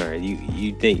a runner,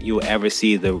 you think you'll ever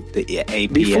see the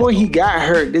AP? Before he got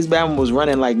hurt, this Bama was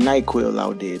running like NyQuil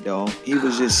out there, dog. He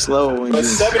was just slow. And But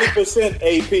 70%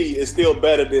 AP is still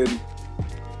better than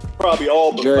probably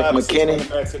all the Jerick 5 or 6 McKinnon. running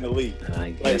backs in the league.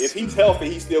 If he's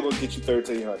healthy, he's still gonna get you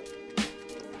 1,300.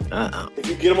 If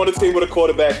you get him on the team with a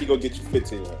quarterback, he gonna get you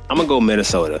 1,500. I'm gonna go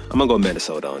Minnesota. I'm gonna go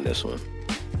Minnesota on this one.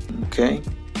 Okay,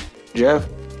 Jeff.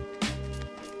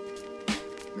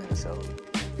 Minnesota.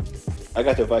 I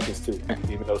got the Vikings too,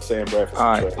 even though Sam Bradford's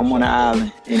All right, I'm on the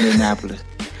island, Indianapolis.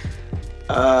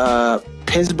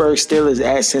 Pittsburgh Steelers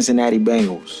at Cincinnati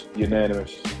Bengals.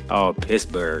 Unanimous. Oh,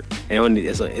 Pittsburgh. And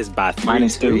it's by 3.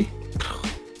 -3.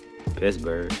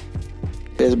 Pittsburgh.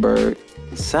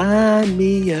 Sign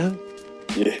me up.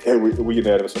 Yeah, we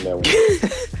unanimous on that one.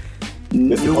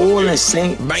 New Orleans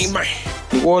Saints.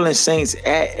 New Orleans Saints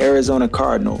at Arizona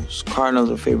Cardinals. Cardinals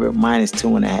are favorite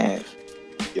 -2.5.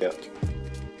 Yeah.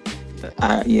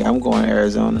 I'm going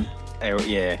Arizona.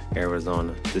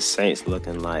 Arizona. The Saints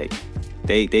looking like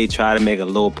they try to make a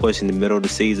little push in the middle of the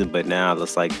season, but now it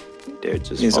looks like they're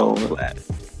just falling flat.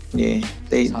 Yeah,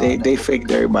 they faked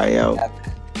everybody out.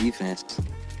 Defense.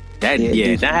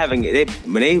 Not having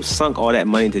when they sunk all that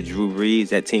money to Drew Brees,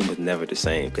 that team was never the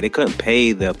same because they couldn't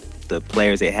pay the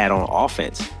players they had on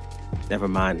offense. Never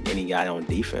mind any guy on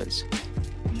defense.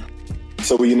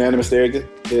 So we unanimous there too.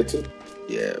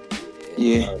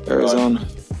 Yeah, Arizona.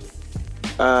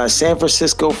 San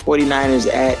Francisco 49ers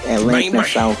at Atlanta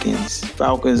Falcons.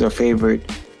 Falcons are favored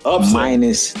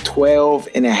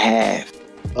 -12.5.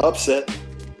 Upset.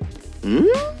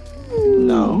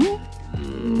 No.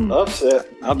 Upset.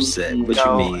 What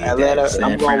you mean? Atlanta.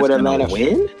 I'm going with Atlanta.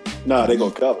 Win? Nah, they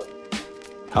gonna cover.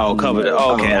 Oh, cover it.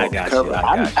 Okay, I got you.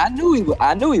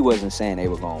 I knew he wasn't saying they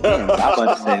were going to win. But I was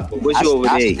about to say, what you over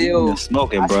there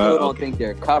smoking, bro? I still don't think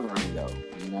they're covering though.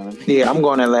 You know what I mean? Yeah, I'm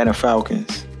going Atlanta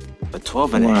Falcons. A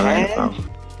 12.5.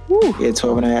 Yeah,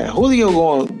 12.5. Julio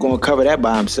going to cover that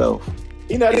by himself.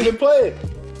 He not even playing.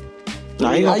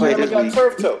 No, he gonna play this this week.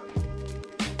 Turf toe.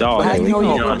 Dog,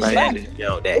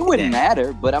 It that wouldn't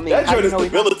matter, but I mean, that joint is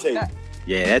debilitating.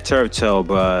 Yeah, that turf toe,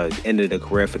 bro, ended the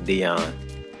career for Deion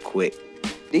quick.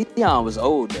 Deion was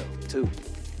old though, too.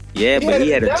 Yeah, but he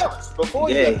had before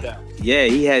he left down. Yeah,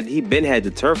 he had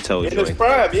the turf toe in joint. his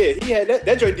prime. Yeah, he had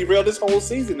that joint derailed this whole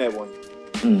season. That one.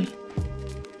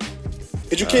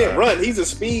 Because you can't run. He's a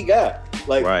speed guy.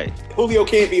 Like Julio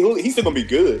can't be Julio. He's still gonna be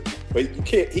good, but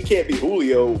he can't be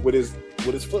Julio with his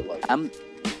foot like.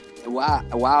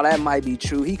 While that might be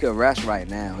true, he could rest right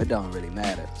now. It don't really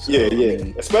matter. So,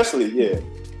 especially.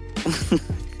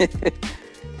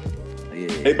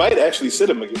 They might actually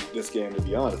sit him this game. To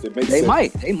be honest, it makes they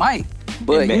sense. They might.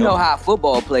 But you know how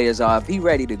football players are. If he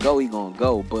ready to go, he gonna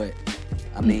go. But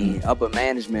I mean, upper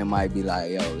management might be like,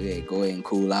 "Yo, go ahead and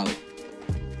cool out,"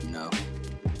 you know.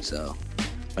 So,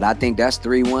 but I think that's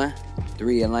 3-1,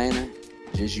 3 Atlanta.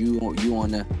 Just you on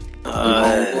the.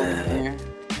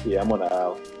 Yeah, I'm on the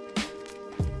aisle.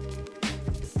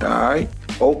 All right,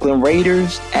 Oakland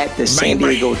Raiders at the San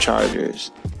Diego Chargers.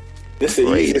 This is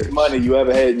the easiest money you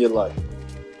ever had in your life.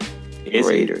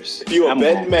 Raiders. If you're a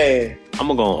betting man, I'm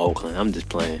gonna go on Oakland. I'm just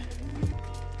playing.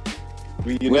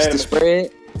 What's the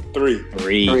spread?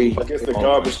 3 against the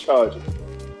garbage Chargers.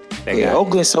 Yeah,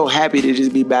 Oakland's so happy to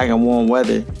just be back in warm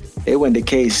weather. They went to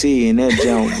KC and that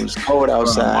jump was cold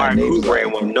outside. Mark Cooper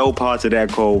ain't want no parts of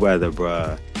that cold weather,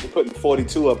 bro. They're putting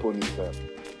 42 up on these guys.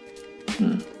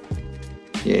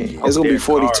 Yeah, it's gonna be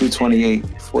 42-28.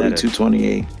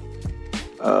 42-28.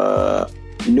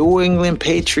 New England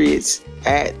Patriots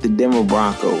at the Denver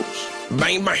Broncos.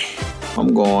 Bang bang.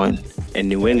 I'm going. And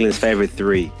New England's favorite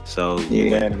 3. So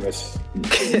unanimous.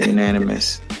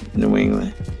 New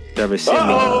England. Trevor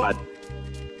Simeon.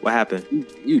 What happened?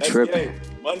 You tripping?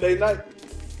 Monday night.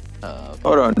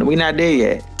 Hold on, we not there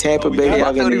yet. Tampa Bay.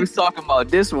 I thought he was talking about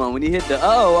this one when he hit the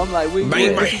I'm like, we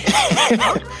bang bang.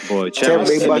 Boy, Tampa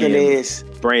Bay Buccaneers.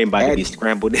 Brain about to be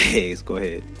scrambled eggs. Go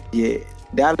ahead. Yeah,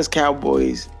 Dallas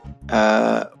Cowboys.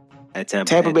 At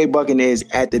Tampa Bay Buccaneers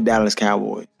at the Dallas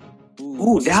Cowboys.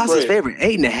 Ooh, Dallas' favorite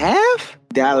 8.5.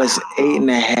 Dallas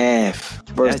 8.5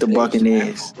 versus the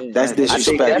Buccaneers. That's disrespectful. I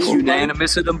think that's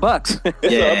unanimous of the Bucks.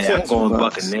 Yeah, I'm going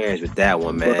Buccaneers with that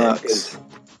one, man. Bucks.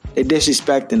 They're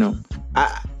disrespecting them.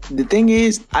 The thing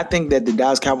is, I think that the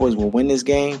Dallas Cowboys will win this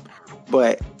game,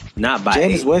 but not by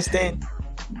James 8. Winston,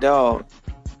 dog.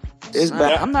 It's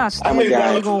bad. I'm not saying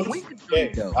Dallas gonna win this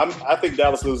game, though. I think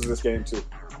Dallas loses this game too.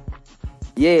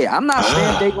 Yeah, I'm not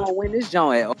saying they gonna win this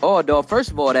joint at all, dog.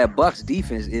 First of all, that Bucks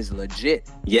defense is legit.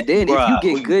 Yeah, and then bruh, if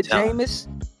you get good Jameis,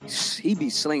 he be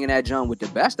slinging that joint with the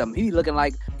best of them. He be looking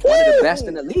like one of the best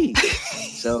in the league.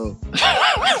 So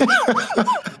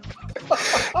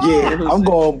yeah, I'm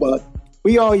going Bucks.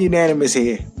 We all unanimous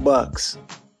here. Bucks.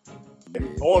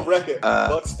 On record,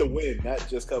 Bucks to win, not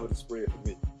just cover the spread for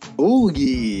me. Ooh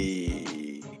yeah.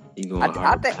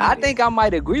 I think I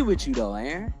might agree with you though,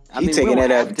 Aaron. Taking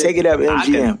that up. Take it up,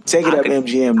 MGM. Take it up,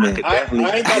 MGM. Then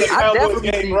I ain't got a Cowboys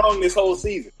game wrong this whole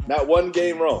season. Not one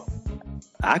game wrong.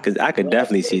 I could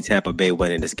definitely see Tampa Bay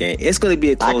winning this game. It's going to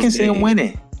be a close game. I can see them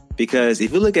winning. Because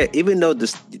if you look at, even though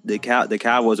the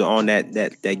Cowboys are on that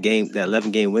game, that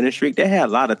 11-game winning streak, they had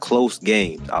a lot of close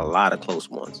games, a lot of close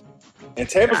ones. And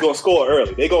Tampa's going to score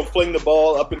early. They're going to fling the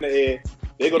ball up in the air.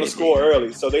 They're going to score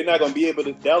early. So they're not going to be able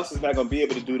to, Dallas is not going to be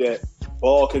able to do that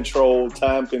ball control,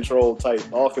 time control type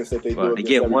offense that they do. If they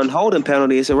get one holding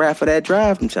penalty, it's a wrap for that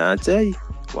drive. I'm trying to tell you.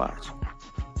 Watch.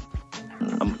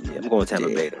 I'm going Tampa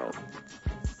Bay, though.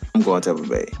 I'm going Tampa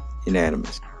Bay.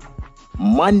 Unanimous.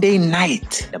 Monday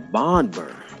night. The Bond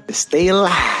burn. To stay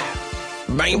alive.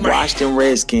 Bang, the Washington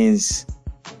Redskins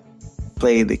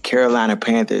play the Carolina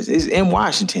Panthers. It's in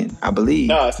Washington, I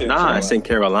believe. It's in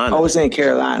Carolina. Oh, it's in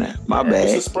Carolina. My bad.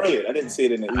 It's a spread. I didn't see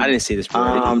it in the I didn't see the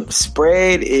spread.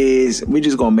 Spread is, we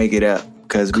just going to make it up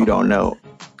because we don't know.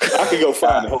 I could go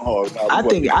find it. Hold on. I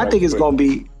think it's going to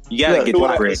be. You gotta get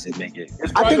the spread to make it.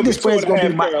 I think the spread's gonna be.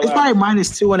 It's probably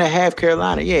 -2.5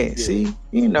 Carolina. Yeah. See,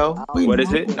 you know. What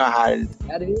is it? Know how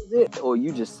that is it, or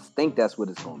you just think that's what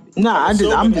it's gonna be? Nah,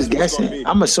 I'm just guessing.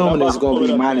 I'm assuming it's gonna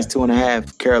be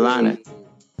 -2.5 Carolina.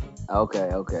 Okay.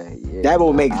 Yeah. That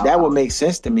would make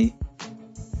sense to me.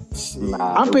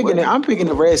 I'm picking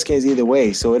the Redskins either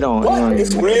way, so it don't. What?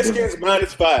 It's Redskins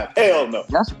 -5. Hell no.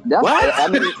 That's what? I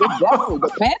mean,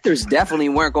 the Panthers definitely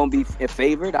weren't going to be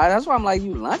favored. That's why I'm like,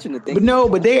 you lunching the thing.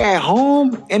 But they at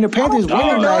home and the Panthers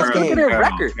winning last game. Look at their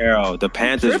record. Carol, the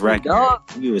Panthers record.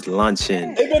 He was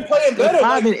lunching. They've been playing better.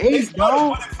 5-8,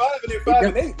 dog. 1-5 and they're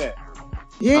 5-8 now.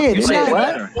 Yeah, they're playing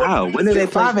better. Wow, when did they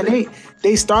 5-8?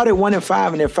 They started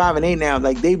 1-5 and they're 5-8 now.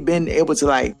 Like they've been able to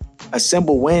like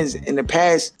assemble wins in the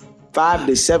past 5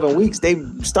 to 7 weeks. They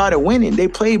started winning. They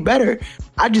played better.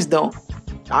 I just don't.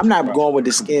 I'm not going with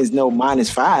the Skins. No,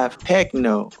 -5. Heck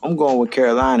no. I'm going with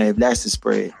Carolina if that's the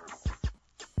spread.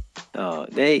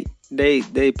 They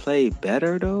played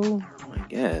better though. I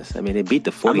guess. I mean, they beat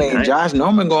the 49ers. I mean, Josh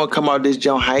Norman going to come out this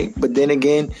jump hype, but then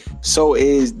again, so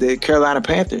is the Carolina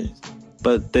Panthers.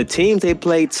 But the teams they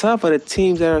played tough are the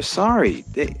teams that are sorry.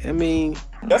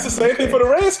 That's the same thing for the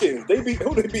Redskins. They beat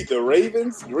the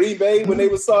Ravens, Green Bay when they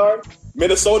were sorry,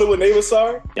 Minnesota when they were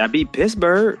sorry. Y'all beat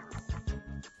Pittsburgh.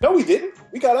 No, we didn't.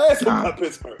 We got asked about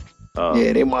Pittsburgh.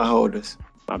 Yeah, they might hold us.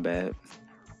 My bad.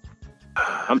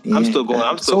 I'm still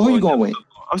going. So who you going with?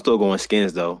 I'm still going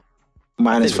Skins though.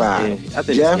 -5. I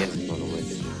think Jeff? the Skins is going to win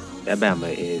this. That Bama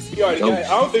is. He already got it.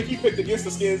 I don't think he picked against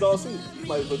the Skins all season. He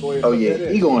might as well go ahead. Oh yeah,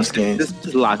 he going Skins.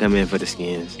 Just lock him in for the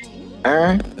Skins.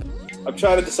 Aaron? I'm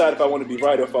trying to decide if I want to be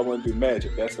right or if I want to do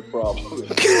magic. That's the problem.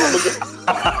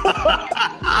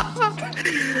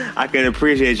 I can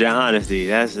appreciate your honesty.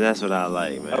 That's what I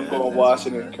like, man. I'm going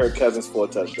Washington. Kirk Cousins 4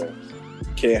 touchdowns.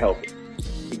 Can't help it.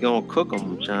 He gonna cook them,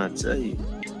 I'm trying to tell you.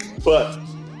 But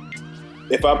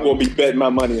if I'm gonna be betting my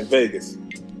money in Vegas,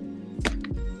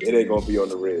 it ain't gonna be on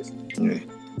the Reds. Yeah.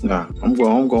 Nah, I'm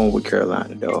going with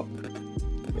Carolina, dog.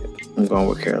 I'm going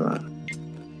with Carolina.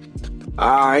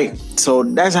 All right, so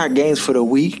that's our games for the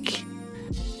week.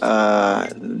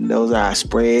 Those are our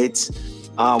spreads.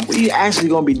 We actually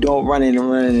gonna be running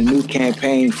a new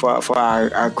campaign for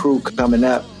our crew coming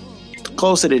up.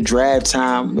 Closer to draft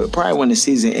time, but probably when the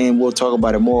season ends, we'll talk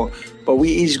about it more. But we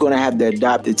each gonna have the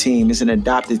adopted team. It's an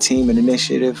adopted team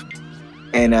initiative,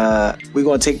 and we're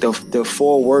gonna take the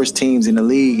 4 worst teams in the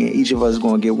league, and each of us is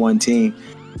gonna get one team.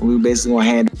 We basically gonna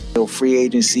handle free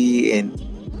agency and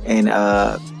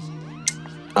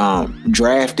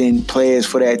drafting players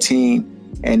for that team,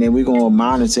 and then we're gonna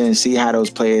monitor and see how those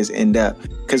players end up.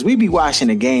 Because we be watching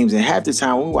the games, and half the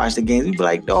time when we watch the games, we be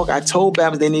like, dog, I told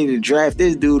Bama they needed to draft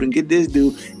this dude and get this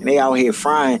dude, and they out here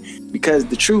frying. Because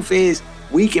the truth is,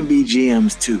 we can be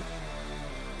GMs too.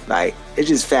 Like, it's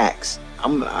just facts.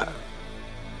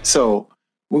 So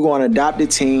we're going to adopt a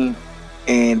team,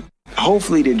 and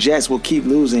hopefully the Jets will keep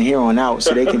losing here on out,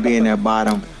 so they can be in that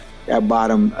bottom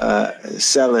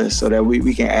cellar, so that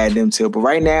we can add them to it. But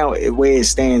right now, the way it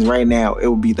stands right now, it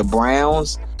will be the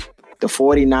Browns, the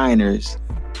 49ers,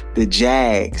 the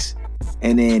Jags,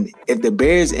 and then if the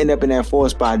Bears end up in that 4th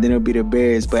spot, then it'll be the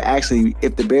Bears. But actually,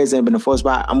 if the Bears end up in the 4th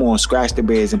spot, I'm going to scratch the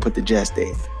Bears and put the Jets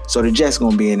there. So the Jets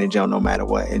going to be in the jump no matter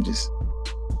what, and just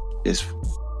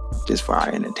for our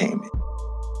entertainment.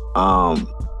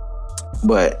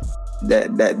 But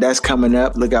that's coming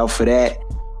up. Look out for that.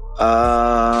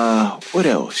 What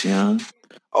else, young?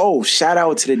 Oh, shout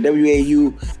out to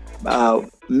the WAU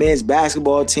men's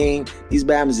basketball team. These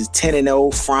Bama's is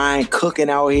 10-0, frying, cooking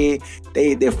out here.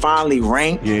 They're finally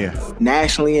ranked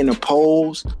nationally in the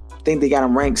polls. I think they got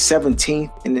them ranked 17th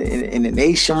in the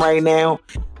nation right now,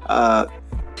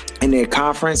 in their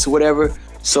conference or whatever.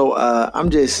 So I'm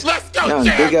just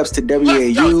big ups to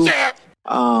WAU.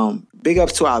 Big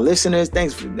ups to our listeners.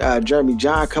 Thanks for Jeremy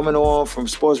John coming on from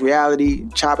Sports Reality,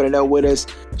 chopping it up with us.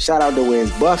 Shout out to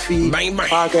Where's Buffy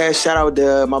podcast. Shout out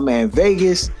to my man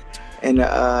Vegas and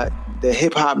the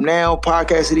Hip Hop Now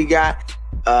podcast that he got.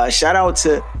 Shout out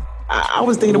to, I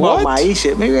was thinking about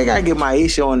Maisha. Maybe I gotta get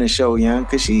Maisha on the show, young,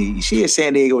 because she is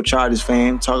San Diego Chargers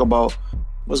fan. Talk about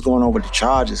what's going on with the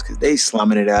Chargers, because they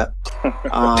slumming it up.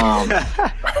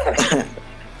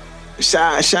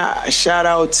 Shout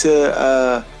out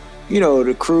to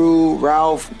the crew,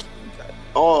 Ralph,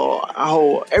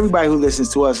 everybody who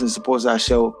listens to us and supports our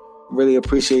show. Really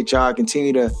appreciate y'all.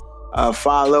 Continue to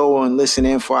follow and listen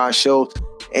in for our show.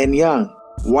 And young,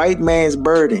 White Man's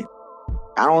Burden.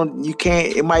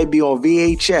 It might be on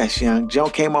VHS, young.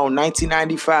 Junk came out in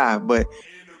 1995, but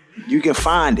you can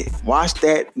find it. Watch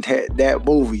that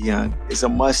movie, young. It's a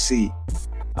must see.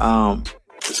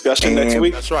 Discussion next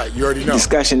week. That's right. You already know.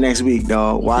 Discussion next week,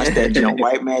 dog. Watch that junk.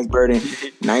 White Man's Burden,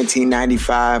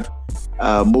 1995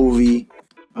 movie.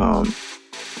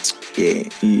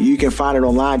 You can find it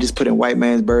online. Just put in White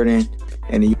Man's Burden,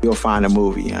 and you'll find the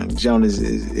movie. Young Jonas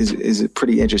is a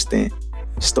pretty interesting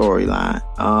storyline.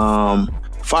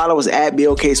 Follow us at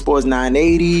BOK Sports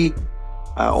 980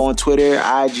 on Twitter,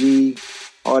 IG,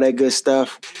 all that good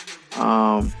stuff.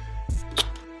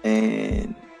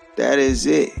 And that is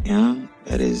it, young.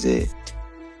 That is it.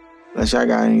 Unless y'all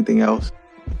got anything else.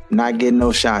 Not getting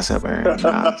no shots up here. Not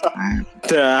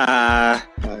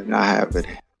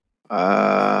happening.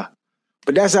 But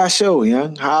that's our show,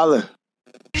 young. Holla.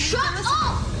 Shut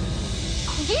up!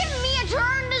 Give me a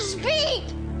turn to speak!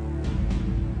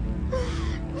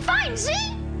 Fine,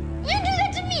 see? You do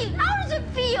that to me. How does it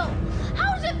feel?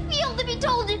 How does it feel to be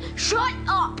told to shut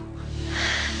up?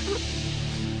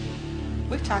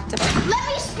 We've talked about it. Let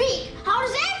me speak. How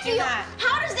does that feel?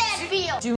 How does that feel?